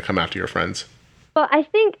you've kind of come out to your friends? Well, I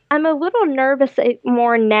think I'm a little nervous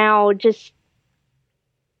more now. Just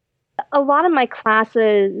a lot of my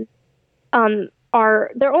classes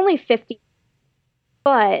they're only 50,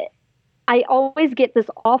 but I always get this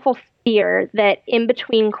awful fear that in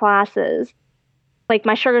between classes, like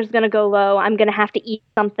my sugar's going to go low, I'm going to have to eat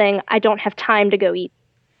something, I don't have time to go eat.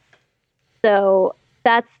 So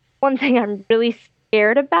that's one thing I'm really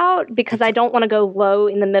scared about because I don't want to go low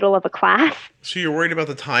in the middle of a class. So you're worried about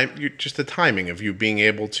the timing of you being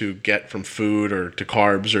able to get from food or to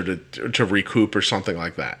carbs or to recoup or something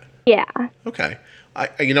like that. Yeah. Okay. I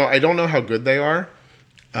don't know how good they are,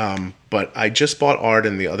 but I just bought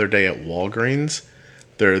Arden the other day at Walgreens.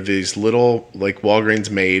 They're these little, like, Walgreens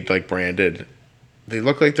made, like, branded. They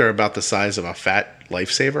look like they're about the size of a fat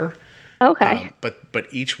Lifesaver. Okay. But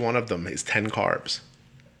each one of them is 10 carbs.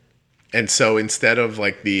 And so instead of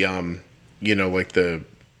like the, Arden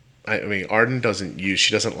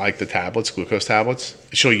she doesn't like the tablets, glucose tablets.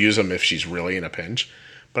 She'll use them if she's really in a pinch.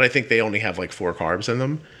 But I think they only have like 4 carbs in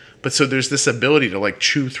them. But so there's this ability to like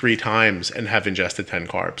chew 3 times and have ingested 10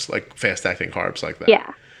 carbs, like fast acting carbs like that.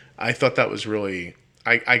 Yeah. I thought that was really.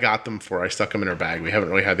 I got them I stuck them in our bag. We haven't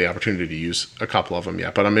really had the opportunity to use a couple of them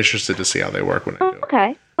yet, but I'm interested to see how they work when I do.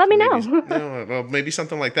 Okay. Let me know. No, well, maybe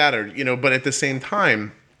something like that, or but at the same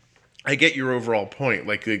time, I get your overall point.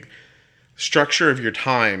 Like the structure of your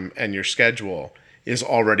time and your schedule is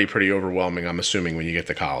already pretty overwhelming, I'm assuming, when you get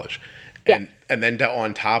to college. Yeah. And then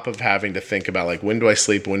on top of having to think about, like, when do I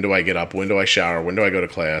sleep? When do I get up? When do I shower? When do I go to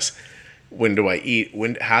class? When do I eat?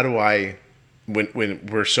 When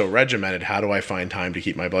we're so regimented, how do I find time to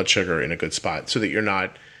keep my blood sugar in a good spot so that you're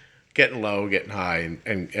not getting low, getting high,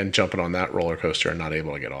 and jumping on that roller coaster and not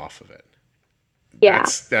able to get off of it? Yeah.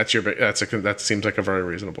 That seems like a very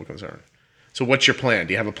reasonable concern. So what's your plan?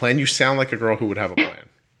 Do you have a plan? You sound like a girl who would have a plan.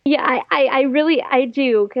 Yeah, I really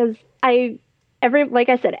do, because like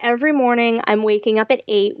I said, every morning I'm waking up at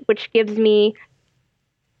 8, which gives me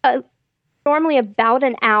normally about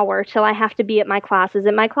an hour till I have to be at my classes.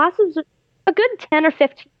 And my class is a good 10 or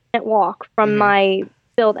 15-minute walk from my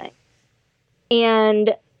building.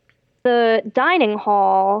 And the dining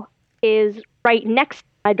hall is right next to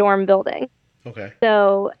my dorm building. Okay.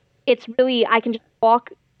 So it's really, I can just walk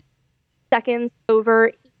seconds over,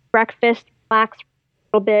 eat breakfast, relax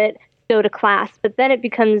a little bit, go to class. But then it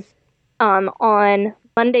becomes on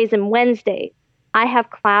Mondays and Wednesdays, I have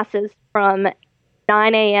classes from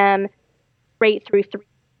 9 a.m. right through 3.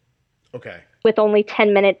 Okay. With only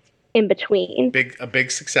 10 minutes in between. A big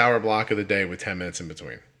 6-hour block of the day with 10 minutes in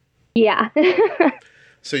between. Yeah.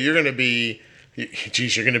 So you're going to be,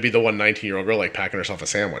 you're going to be the 19-year-old girl like packing herself a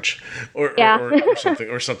sandwich, or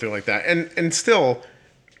something like that. And still,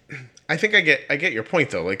 I think I get your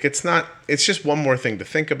point though. Like it's just one more thing to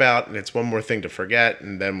think about, and it's one more thing to forget,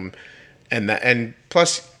 and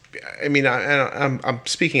plus, I mean, I'm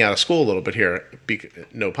speaking out of school a little bit here,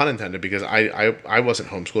 no pun intended, because I wasn't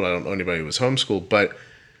homeschooled. I don't know anybody who was homeschooled, but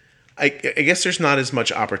I guess there's not as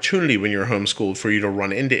much opportunity when you're homeschooled for you to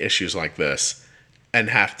run into issues like this and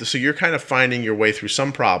so you're kind of finding your way through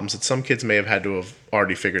some problems that some kids may have had to have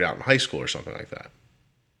already figured out in high school or something like that.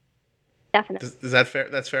 Definitely. Is that fair?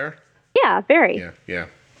 That's fair? Yeah, very. Yeah.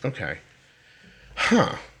 Okay.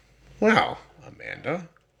 Huh. Wow, Amanda.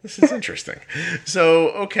 This is interesting. So,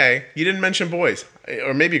 okay, you didn't mention boys,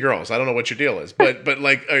 or maybe girls. I don't know what your deal is, but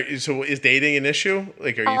like, so is dating an issue?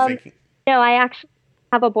 Like, are you thinking? No, I actually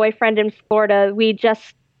have a boyfriend in Florida. We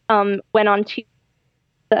just went on Tuesday.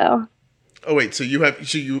 So. Oh wait, so you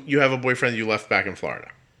have a boyfriend you left back in Florida?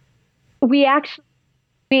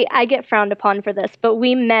 I get frowned upon for this, but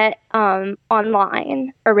we met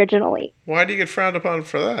online originally. Why do you get frowned upon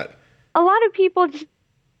for that? A lot of people just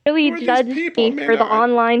really judge me Amanda, for the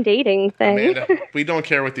online dating thing. Amanda, we don't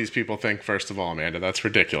care what these people think, first of all, Amanda. That's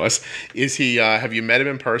ridiculous. Is he, have you met him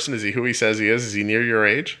in person? Is he who he says he is? Is he near your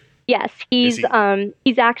age? Yes, he's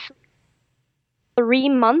actually 3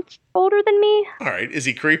 months older than me. All right. Is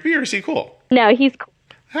he creepy or is he cool? No, he's cool.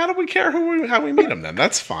 How do we care how we meet him then?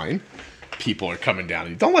 That's fine. People are coming down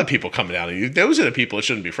on you. Don't let people come down on you. Those are the people you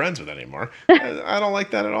shouldn't be friends with anymore. I don't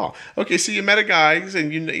like that at all. Okay, so you met a guy,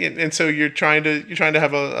 and so you're trying to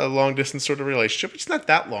have a long distance sort of relationship. It's not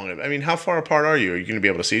that long. I mean, how far apart are you? Are you going to be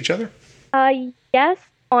able to see each other? Yes,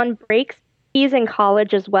 on breaks. He's in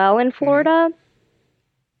college as well in Florida. Mm-hmm.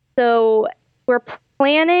 So we're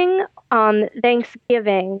planning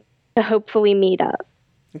Thanksgiving to hopefully meet up.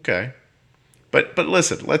 Okay. But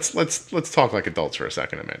listen, let's talk like adults for a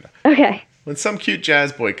second, Amanda. Okay. When some cute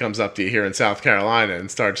jazz boy comes up to you here in South Carolina and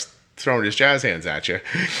starts throwing his jazz hands at you,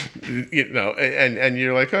 and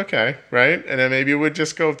you're like, okay, right? And then maybe we'd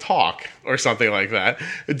just go talk or something like that.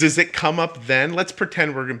 Does it come up then? Let's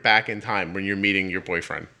pretend we're back in time when you're meeting your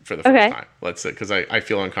boyfriend for the first time. Let's say, because I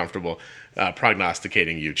feel uncomfortable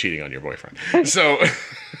prognosticating you cheating on your boyfriend. So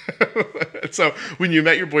when you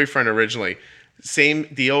met your boyfriend originally, same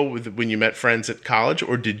deal with when you met friends at college,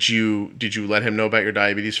 or did you let him know about your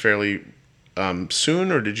diabetes fairly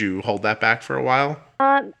soon, or did you hold that back for a while?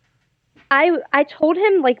 I told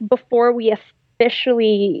him like before we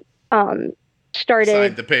officially started.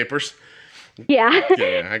 Signed the papers. Yeah.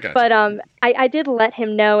 Yeah, I got you. But I did let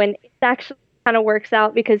him know, and it actually kind of works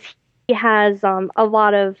out because he has a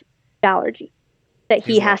lot of allergies that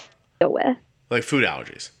he has to deal with. Like food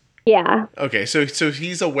allergies. Yeah. Okay, so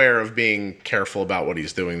he's aware of being careful about what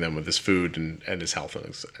he's doing then with his food and his health and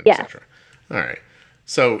yes. et cetera. All right.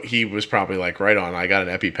 So he was probably like, right on, I got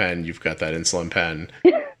an EpiPen, you've got that insulin pen.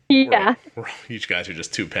 Yeah. You guys are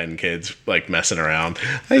just 2 pen kids, like, messing around.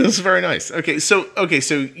 Hey, this is very nice. Okay, so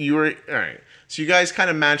you were, all right. So you guys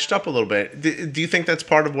kind of matched up a little bit. Do you think that's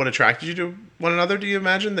part of what attracted you to one another? Do you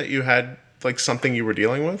imagine that you had, like, something you were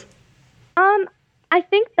dealing with? I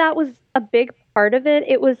think that was a big part of it.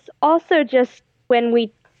 It was also just when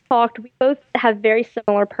we talked. We both have very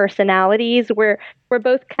similar personalities. We're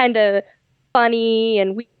both kind of funny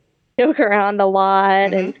and we joke around a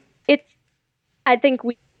lot, and it's I think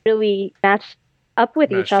we really match up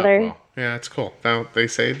with each Matched up other. well. Yeah, it's cool. Now they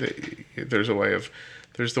say that there's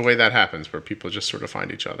the way that happens where people just sort of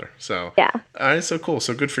find each other. So Yeah. So cool.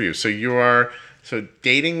 So good for you. So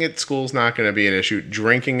dating at school is not going to be an issue.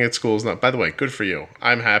 Drinking at school is not. By the way, good for you.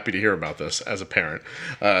 I'm happy to hear about this as a parent.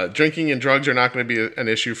 Drinking and drugs are not going to be an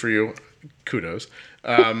issue for you. Kudos.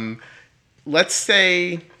 Let's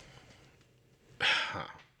say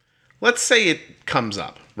it comes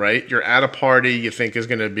up, right? You're at a party you think is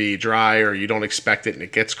going to be dry or you don't expect it and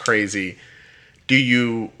it gets crazy.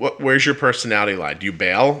 Where's your personality lie? Do you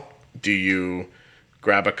bail? Do you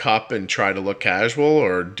grab a cup and try to look casual,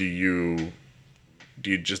 or do you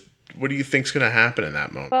just, what do you think's going to happen in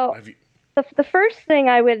that moment? Well, the first thing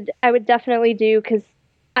I would definitely do, because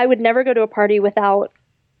I would never go to a party without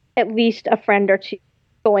at least a friend or two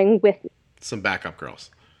going with me. Some backup girls.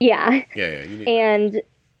 Yeah. Yeah. You need And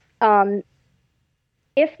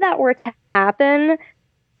if that were to happen,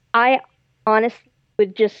 I honestly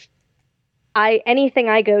would just anything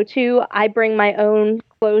I go to, I bring my own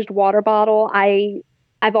closed water bottle.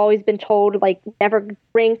 I've always been told, like, never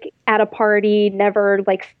drink at a party, never,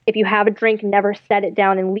 like, if you have a drink, never set it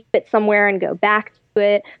down and leave it somewhere and go back to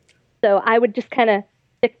it. So I would just kind of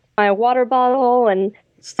stick to my water bottle and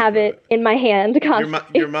have it in my hand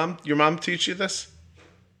constantly. Your mom teach you this?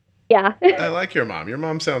 Yeah. I like your mom. Your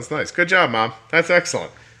mom sounds nice. Good job, Mom. That's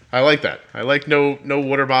excellent. I like that. I like no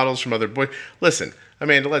water bottles from other boys. Listen,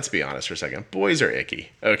 Amanda, let's be honest for a second. Boys are icky,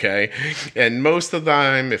 okay? And most of the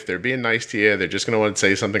time, if they're being nice to you, they're just going to want to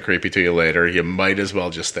say something creepy to you later. You might as well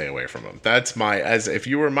just stay away from them. If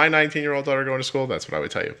you were my 19-year-old daughter going to school, that's what I would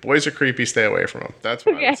tell you. Boys are creepy, stay away from them. That's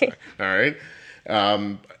what I would say. All right?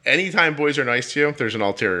 Anytime boys are nice to you, there's an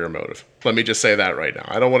ulterior motive. Let me just say that right now.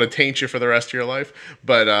 I don't want to taint you for the rest of your life,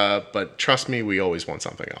 but trust me, we always want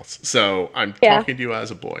something else. So I'm talking to you as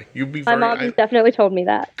a boy. You be My mom definitely told me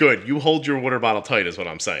that. Good. You hold your water bottle tight is what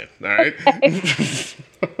I'm saying. All right?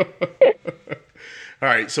 All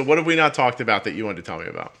right. So what have we not talked about that you wanted to tell me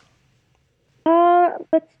about?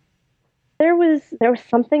 There was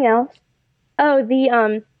something else. Oh,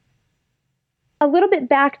 a little bit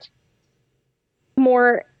back to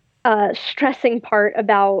more stressing part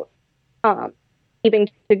about leaving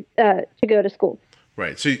to go to school.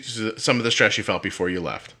 Right. So some of the stress you felt before you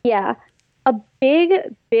left. Yeah. A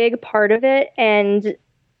big part of it, and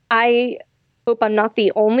I hope I'm not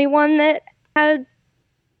the only one that had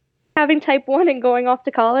having type 1 and going off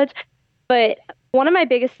to college, but one of my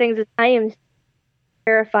biggest things is I am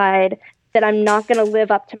terrified that I'm not going to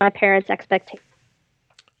live up to my parents' expectations.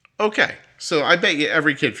 Okay. So I bet you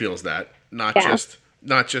every kid feels that, not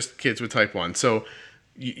just kids with type 1. So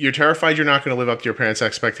you're terrified you're not going to live up to your parents'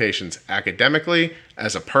 expectations academically,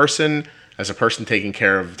 as a person taking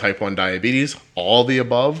care of type 1 diabetes, all the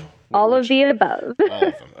above? All of the above. All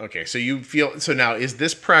of them. Okay. So you feel, so now is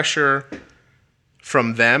this pressure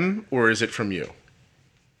from them or is it from you?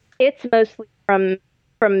 It's mostly from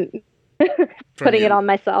putting it on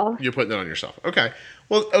myself. You're putting it on yourself. Okay.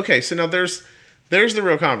 Well, okay. So now there's the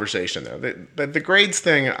real conversation there. The grades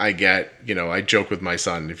thing, I get. I joke with my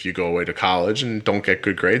son, if you go away to college and don't get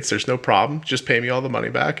good grades, there's no problem. Just pay me all the money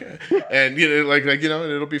back, and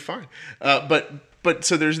it'll be fine. But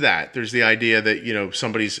so there's that. There's the idea that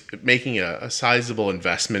somebody's making a sizable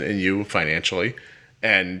investment in you financially,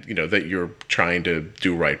 and that you're trying to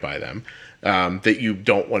do right by them. That you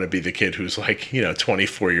don't want to be the kid who's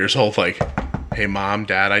 24 years old, like, hey, Mom,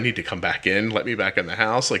 Dad, I need to come back in. Let me back in the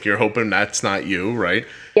house. Like, you're hoping that's not you, right?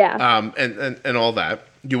 Yeah. And all that.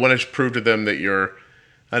 You want to prove to them that you're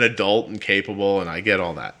an adult and capable, and I get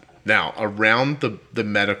all that. Now, around the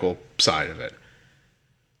medical side of it,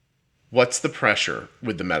 what's the pressure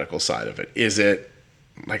with the medical side of it? Is it,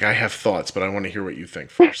 like, I have thoughts, but I want to hear what you think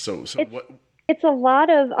first. So what? It's a lot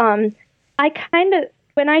of, it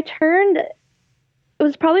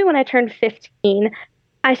was probably when I turned 15,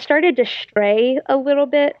 I started to stray a little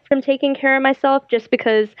bit from taking care of myself just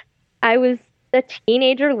because I was a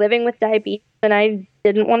teenager living with diabetes and I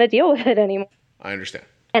didn't want to deal with it anymore. I understand.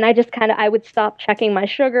 And I just I would stop checking my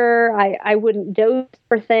sugar. I wouldn't dose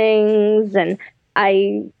for things. And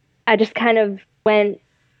I just kind of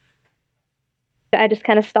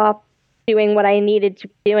stopped doing what I needed to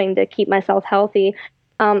be doing to keep myself healthy.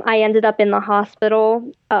 I ended up in the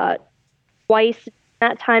hospital twice in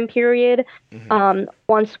that time period,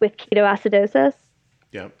 once with ketoacidosis.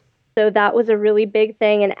 Yep. So that was a really big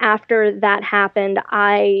thing. And after that happened,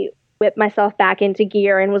 I whipped myself back into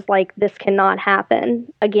gear and was like, this cannot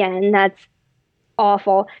happen again.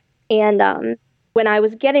 awful. And when I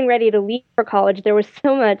was getting ready to leave for college, there was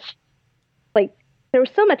so much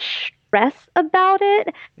stress about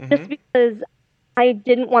it, just because I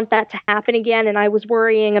didn't want that to happen again, and I was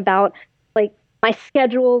worrying about like my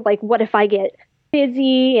schedule. Like, what if I get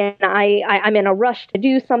busy and I'm in a rush to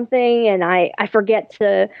do something, and I forget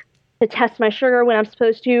to test my sugar when I'm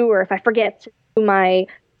supposed to, or if I forget to do my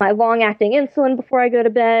long acting insulin before I go to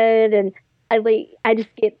bed, and I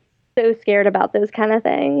just get so scared about those kind of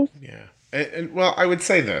things. Yeah. And well, I would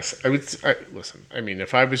say this. Listen, I mean,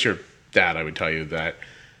 if I was your dad, I would tell you that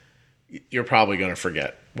you're probably going to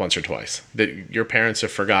forget once or twice. That your parents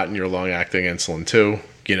have forgotten your long-acting insulin too.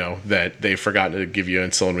 You know, that they've forgotten to give you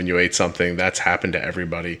insulin when you ate something. That's happened to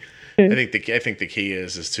everybody. I think the key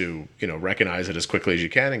is to, you know, recognize it as quickly as you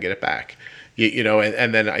can and get it back. You know,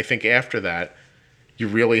 and then I think after that, you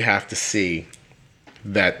really have to see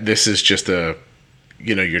that this is just a,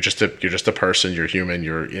 you know, you're just a person. You're human.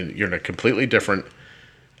 You're in a completely different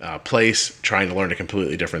place, trying to learn a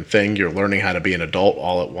completely different thing. You're learning how to be an adult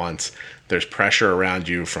all at once. There's pressure around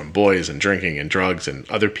you from boys and drinking and drugs and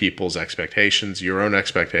other people's expectations, your own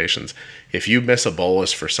expectations. If you miss a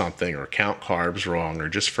bolus for something or count carbs wrong or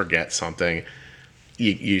just forget something,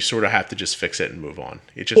 you sort of have to just fix it and move on.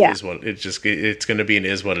 It just is what it's going to be an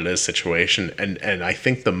is what it is situation. And I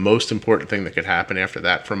think the most important thing that could happen after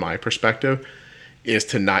that, from my perspective, is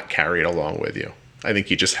to not carry it along with you. I think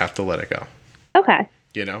you just have to let it go. Okay.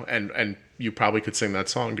 You know, and you probably could sing that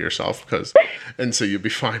song to yourself, and so you'd be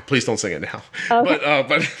fine. Please don't sing it now. Okay.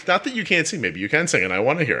 But not that you can't sing. Maybe you can sing, and I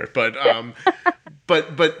want to hear it. But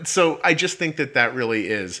but so I just think that really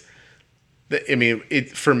is. I mean,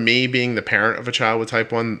 for me, being the parent of a child with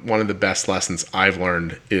type 1, one of the best lessons I've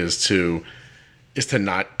learned is to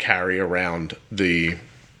not carry around the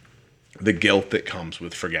guilt that comes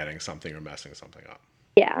with forgetting something or messing something up.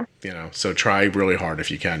 Yeah. You know, so try really hard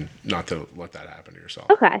if you can not to let that happen to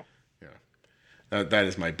yourself. Okay. Yeah. That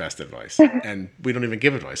is my best advice. And we don't even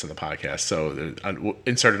give advice on the podcast, so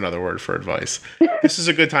insert another word for advice. This is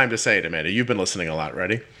a good time to say it, Amanda. You've been listening a lot.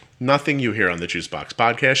 Ready? Nothing you hear on the Juicebox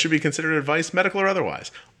podcast should be considered advice, medical or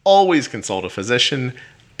otherwise. Always consult a physician.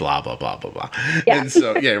 Blah, blah, blah, blah, blah. Yeah. And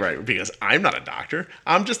so, yeah, right, because I'm not a doctor.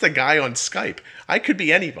 I'm just a guy on Skype. I could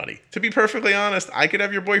be anybody. To be perfectly honest, I could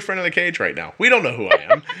have your boyfriend in a cage right now. We don't know who I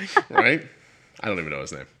am, right? I don't even know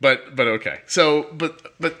his name. But okay. So, but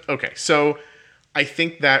okay. So I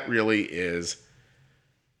think that really is,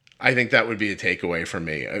 I think that would be a takeaway for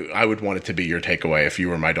me. I would want it to be your takeaway if you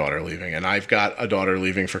were my daughter leaving. And I've got a daughter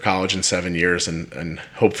leaving for college in 7 years, and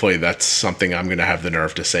hopefully that's something I'm going to have the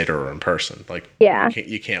nerve to say to her in person. Like, yeah,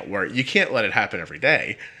 you can't worry. You can't let it happen every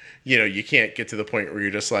day. You know, you can't get to the point where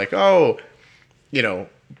you're just like, oh, you know,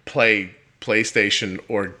 play PlayStation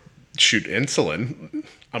or shoot insulin.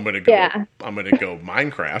 I'm going to go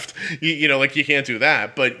Minecraft. You know, like, you can't do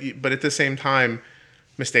that. But at the same time,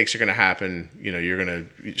 mistakes are going to happen. You know, you're going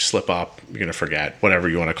to slip up. You're going to forget, whatever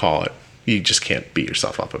you want to call it. You just can't beat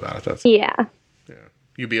yourself up about it. That's yeah.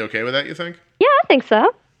 You be okay with that, you think? Yeah, I think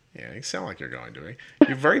so. Yeah, you sound like you're going to be.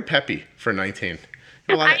 You're very peppy for 19. You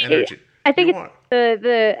have a lot of energy. I think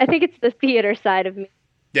it's the theater side of me.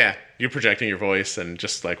 Yeah, you're projecting your voice and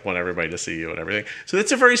just like want everybody to see you and everything. So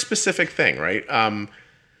that's a very specific thing, right?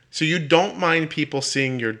 So you don't mind people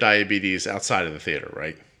seeing your diabetes outside of the theater,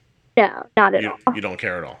 right? No, not at all. You don't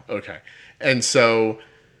care at all. Okay. And so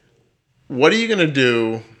what are you going to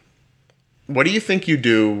do? What do you think you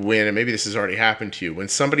do when, and maybe this has already happened to you, when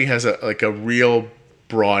somebody has a real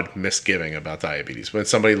broad misgiving about diabetes, when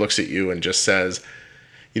somebody looks at you and just says,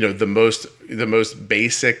 you know, the most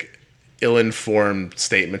basic ill-informed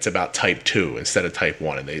statements about type 2 instead of type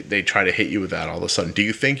 1, and they try to hit you with that all of a sudden. Do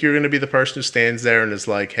you think you're going to be the person who stands there and is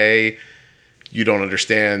like, hey, you don't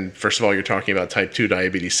understand. First of all, you're talking about type 2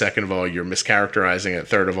 diabetes. Second of all, you're mischaracterizing it.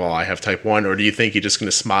 Third of all, I have type 1. Or do you think you're just going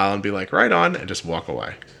to smile and be like, right on, and just walk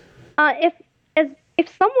away?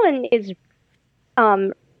 If someone is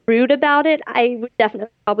rude about it, I would definitely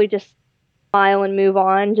probably just smile and move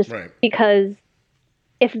on, just right. Because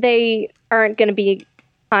if they aren't going to be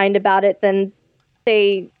kind about it, then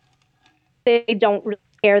they don't really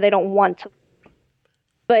care. They don't want to.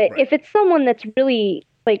 But right. If it's someone that's really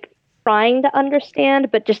like trying to understand,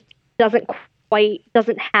 but just doesn't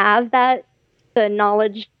have the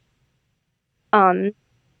knowledge, the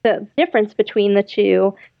difference between the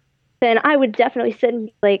two, then I would definitely sit and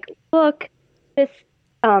be like, look, this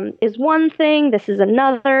is one thing, this is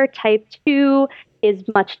another. Type 2 is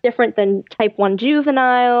much different than type 1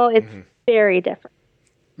 juvenile. It's very different.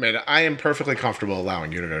 Man, I am perfectly comfortable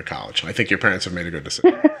allowing you to go to college. I think your parents have made a good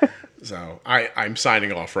decision. So I'm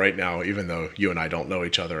signing off right now, even though you and I don't know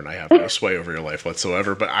each other and I have no sway over your life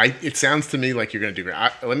whatsoever. But it sounds to me like you're going to do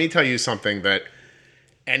great. Let me tell you something that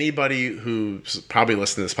anybody who's probably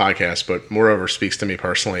listening to this podcast, but moreover speaks to me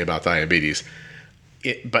personally about diabetes.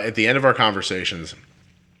 But at the end of our conversations,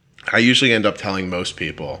 I usually end up telling most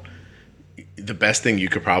people the best thing you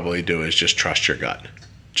could probably do is just trust your gut.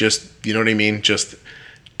 Just, you know what I mean? Just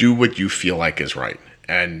do what you feel like is right.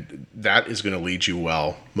 And that is going to lead you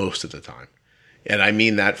well most of the time. And I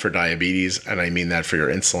mean that for diabetes, and I mean that for your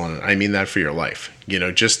insulin, and I mean that for your life. You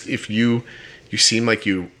know, just if you seem like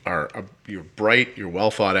you're bright, you're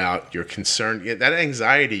well thought out, you're concerned, that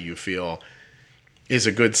anxiety you feel is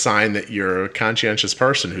a good sign that you're a conscientious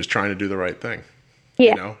person who's trying to do the right thing. Yeah.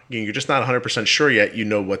 You know, you're just not 100% sure yet you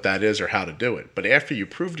know what that is or how to do it. But after you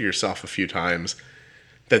prove to yourself a few times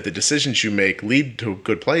that the decisions you make lead to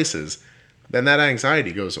good places, then that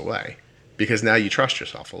anxiety goes away because now you trust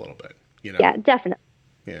yourself a little bit, you know? Yeah, definitely.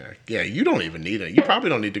 Yeah, you don't even need it. You probably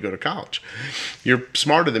don't need to go to college. You're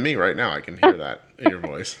smarter than me right now. I can hear that in your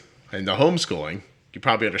voice. And the homeschooling, you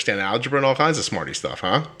probably understand algebra and all kinds of smarty stuff,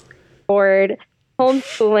 huh? Bored,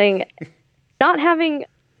 homeschooling, not having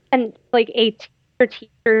a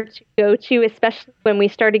teacher to go to, especially when we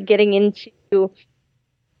started getting into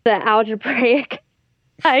the algebraic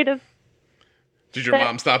side of. Did your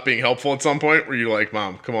mom stop being helpful at some point? Were you like,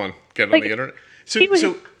 Mom, come on, get on the internet?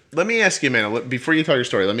 So let me ask you, Amanda, before you tell your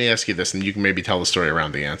story, let me ask you this, and you can maybe tell the story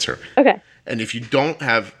around the answer. Okay. And if you don't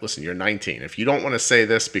have, listen, you're 19. If you don't want to say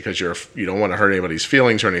this because you don't want to hurt anybody's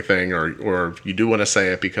feelings or anything, or you do want to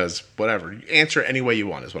say it because whatever, answer any way you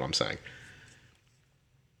want is what I'm saying.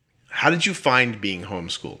 How did you find being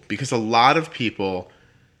homeschooled? Because a lot of people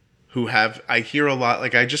I hear a lot,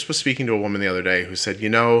 like I just was speaking to a woman the other day who said, we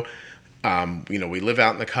live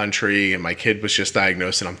out in the country and my kid was just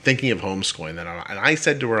diagnosed and I'm thinking of homeschooling. And I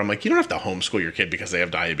said to her, I'm like, you don't have to homeschool your kid because they have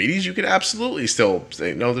diabetes. You could absolutely still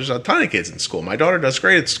say, no, there's a ton of kids in school. My daughter does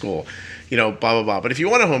great at school, blah, blah, blah. But if you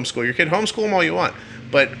want to homeschool your kid, homeschool them all you want.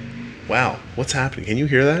 But wow, what's happening? Can you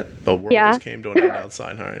hear that? The world just came to an end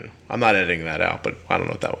outside. All right. I'm not editing that out, but I don't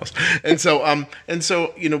know what that was.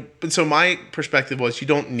 So my perspective was you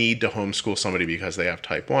don't need to homeschool somebody because they have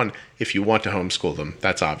type 1. If you want to homeschool them,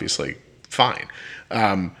 that's obviously fine.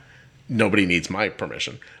 Nobody needs my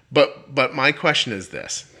permission. But my question is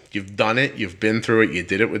this. You've done it. You've been through it. You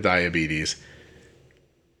did it with diabetes.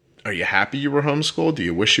 Are you happy you were homeschooled? Do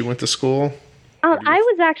you wish you went to school? I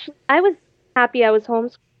was happy I was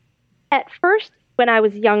homeschooled. At first, when I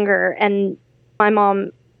was younger and my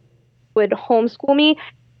mom would homeschool me,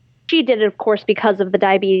 she did it, of course, because of the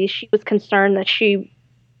diabetes. She was concerned that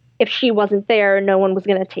if she wasn't there, no one was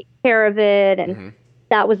going to take care of it. And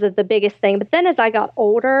that was the biggest thing. But then as I got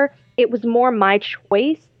older, it was more my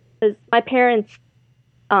choice because my parents,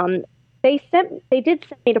 they did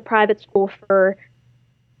send me to private school for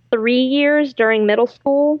 3 years during middle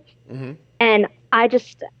school. Mm-hmm. And I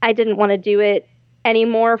didn't want to do it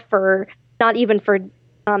anymore not even for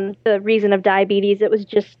the reason of diabetes. It was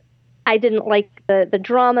just, I didn't like the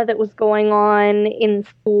drama that was going on in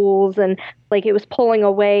schools and it was pulling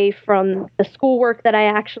away from the schoolwork that I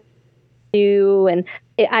actually do. And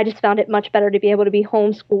I just found it much better to be able to be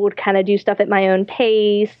homeschooled, kind of do stuff at my own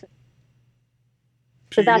pace.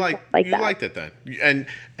 So that's you liked it then.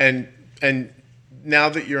 And now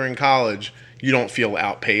that you're in college, you don't feel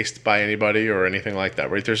outpaced by anybody or anything like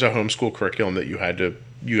that, right? There's a homeschool curriculum that you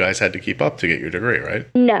guys had to keep up to get your degree, right?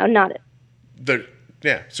 No, not it.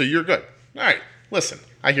 Yeah, so you're good. All right, listen,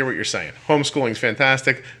 I hear what you're saying. Homeschooling's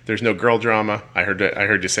fantastic. There's no girl drama. I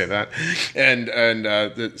heard you say that,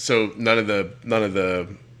 so none of the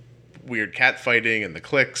weird cat fighting and the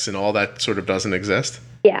cliques and all that sort of doesn't exist.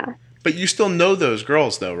 Yeah. But you still know those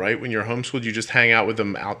girls, though, right? When you're homeschooled, you just hang out with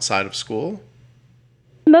them outside of school.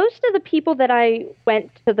 Most of the people that I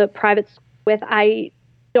went to the private school with, I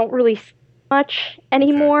don't really see much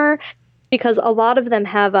anymore because a lot of them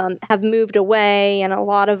have moved away and a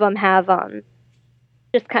lot of them have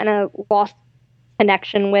just kind of lost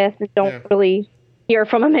connection with and don't really hear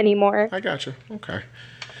from them anymore. I gotcha. Okay.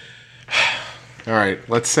 All right,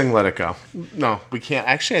 let's sing Let It Go. No, we can't.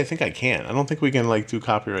 Actually, I think I can. I don't think we can do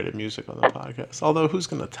copyrighted music on the podcast. Although, who's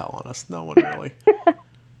going to tell on us? No one really.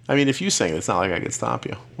 I mean, if you sing, it's not like I could stop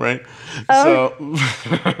you, right? So,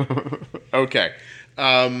 okay.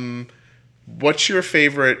 What's your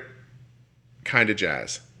favorite kind of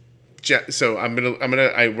jazz? So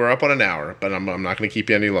we're up on an hour, but I'm not gonna keep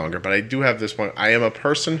you any longer. But I do have this one. I am a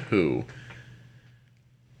person who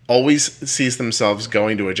always sees themselves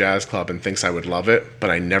going to a jazz club and thinks I would love it, but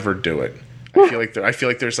I never do it. I feel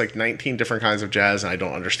like there's 19 different kinds of jazz, and I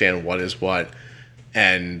don't understand what is what.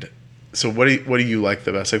 And So what do you like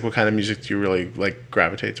the best? Like, what kind of music do you really like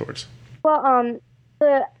gravitate towards? Well,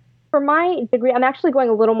 for my degree, I'm actually going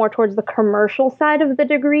a little more towards the commercial side of the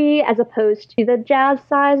degree as opposed to the jazz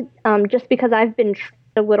side, just because I've been trained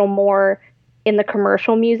a little more in the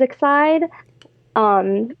commercial music side.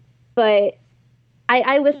 But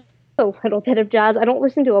I listen to a little bit of jazz. I don't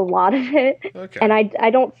listen to a lot of it, Okay. and I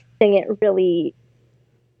don't sing it really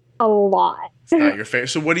a lot. It's not your favorite.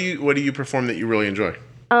 So what do you perform that you really enjoy?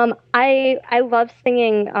 I love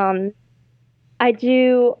singing. I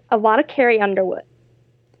do a lot of Carrie Underwood.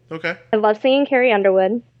 Okay. I love singing Carrie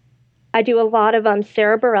Underwood. I do a lot of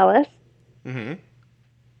Sarah Bareilles. Mm-hmm.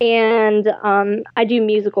 And I do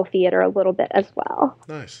musical theater a little bit as well.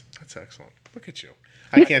 Nice. That's excellent. Look at you.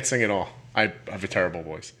 I can't sing at all. I have a terrible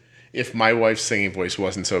voice. If my wife's singing voice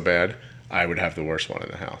wasn't so bad, I would have the worst one in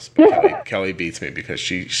the house. But Kelly beats me because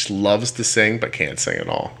she loves to sing but can't sing at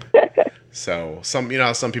all. So some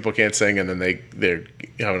people can't sing and then they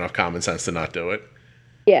have enough common sense to not do it.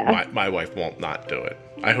 Yeah. My wife won't not do it.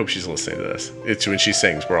 I hope she's listening to this. It's when she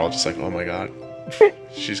sings, we're all just like, oh my God.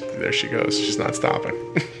 There she goes. She's not stopping.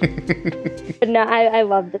 But no, I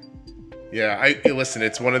love this. Yeah, listen,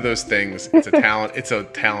 it's one of those things. It's a talent. It's a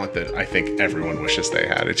talent that I think everyone wishes they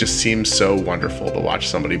had. It just seems so wonderful to watch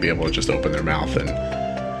somebody be able to just open their mouth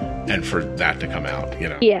and for that to come out, you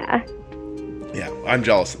know. Yeah. Yeah, I'm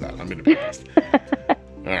jealous of that. I'm going to be honest.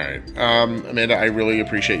 All right. Amanda, I really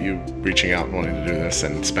appreciate you reaching out and wanting to do this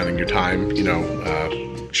and spending your time,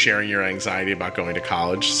 sharing your anxiety about going to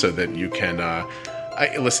college so that you can,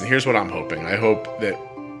 listen, here's what I'm hoping. I hope that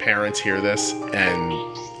parents hear this and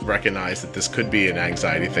recognize that this could be an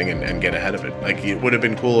anxiety thing and get ahead of it. Like, it would have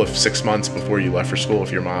been cool if 6 months before you left for school,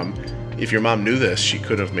 if your mom knew this, she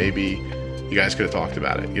could have you guys could have talked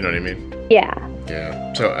about it. You know what I mean? Yeah.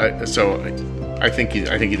 Yeah. So I think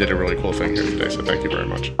you did a really cool thing here today. So thank you very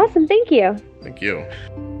much. Awesome. Thank you. Thank you.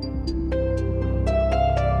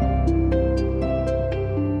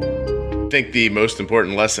 I think the most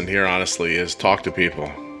important lesson here, honestly, is talk to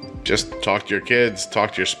people. Just talk to your kids,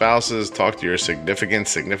 talk to your spouses, talk to your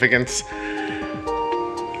significants.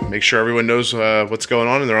 Make sure everyone knows what's going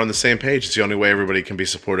on and they're on the same page. It's the only way everybody can be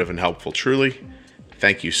supportive and helpful, truly.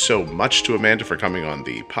 Thank you so much to Amanda for coming on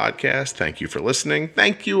the podcast. Thank you for listening.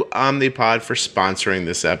 Thank you, Omnipod, for sponsoring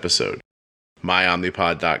this episode.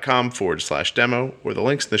 myomnipod.com/demo or the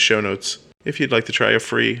links in the show notes if you'd like to try a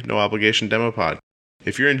free, no obligation demo pod.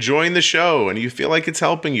 If you're enjoying the show and you feel like it's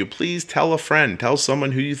helping you, please tell a friend. Tell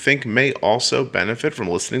someone who you think may also benefit from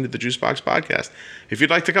listening to the Juicebox podcast. If you'd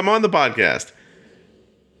like to come on the podcast,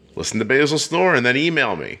 listen to Basil snore and then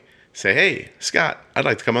email me. Say, hey, Scott, I'd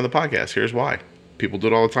like to come on the podcast. Here's why. People do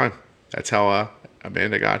it all the time. That's how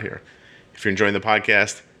Amanda got here. If you're enjoying the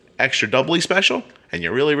podcast extra doubly special and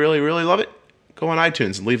you really, really, really love it, go on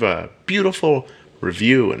iTunes and leave a beautiful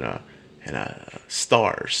review and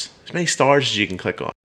stars. As many stars as you can click on.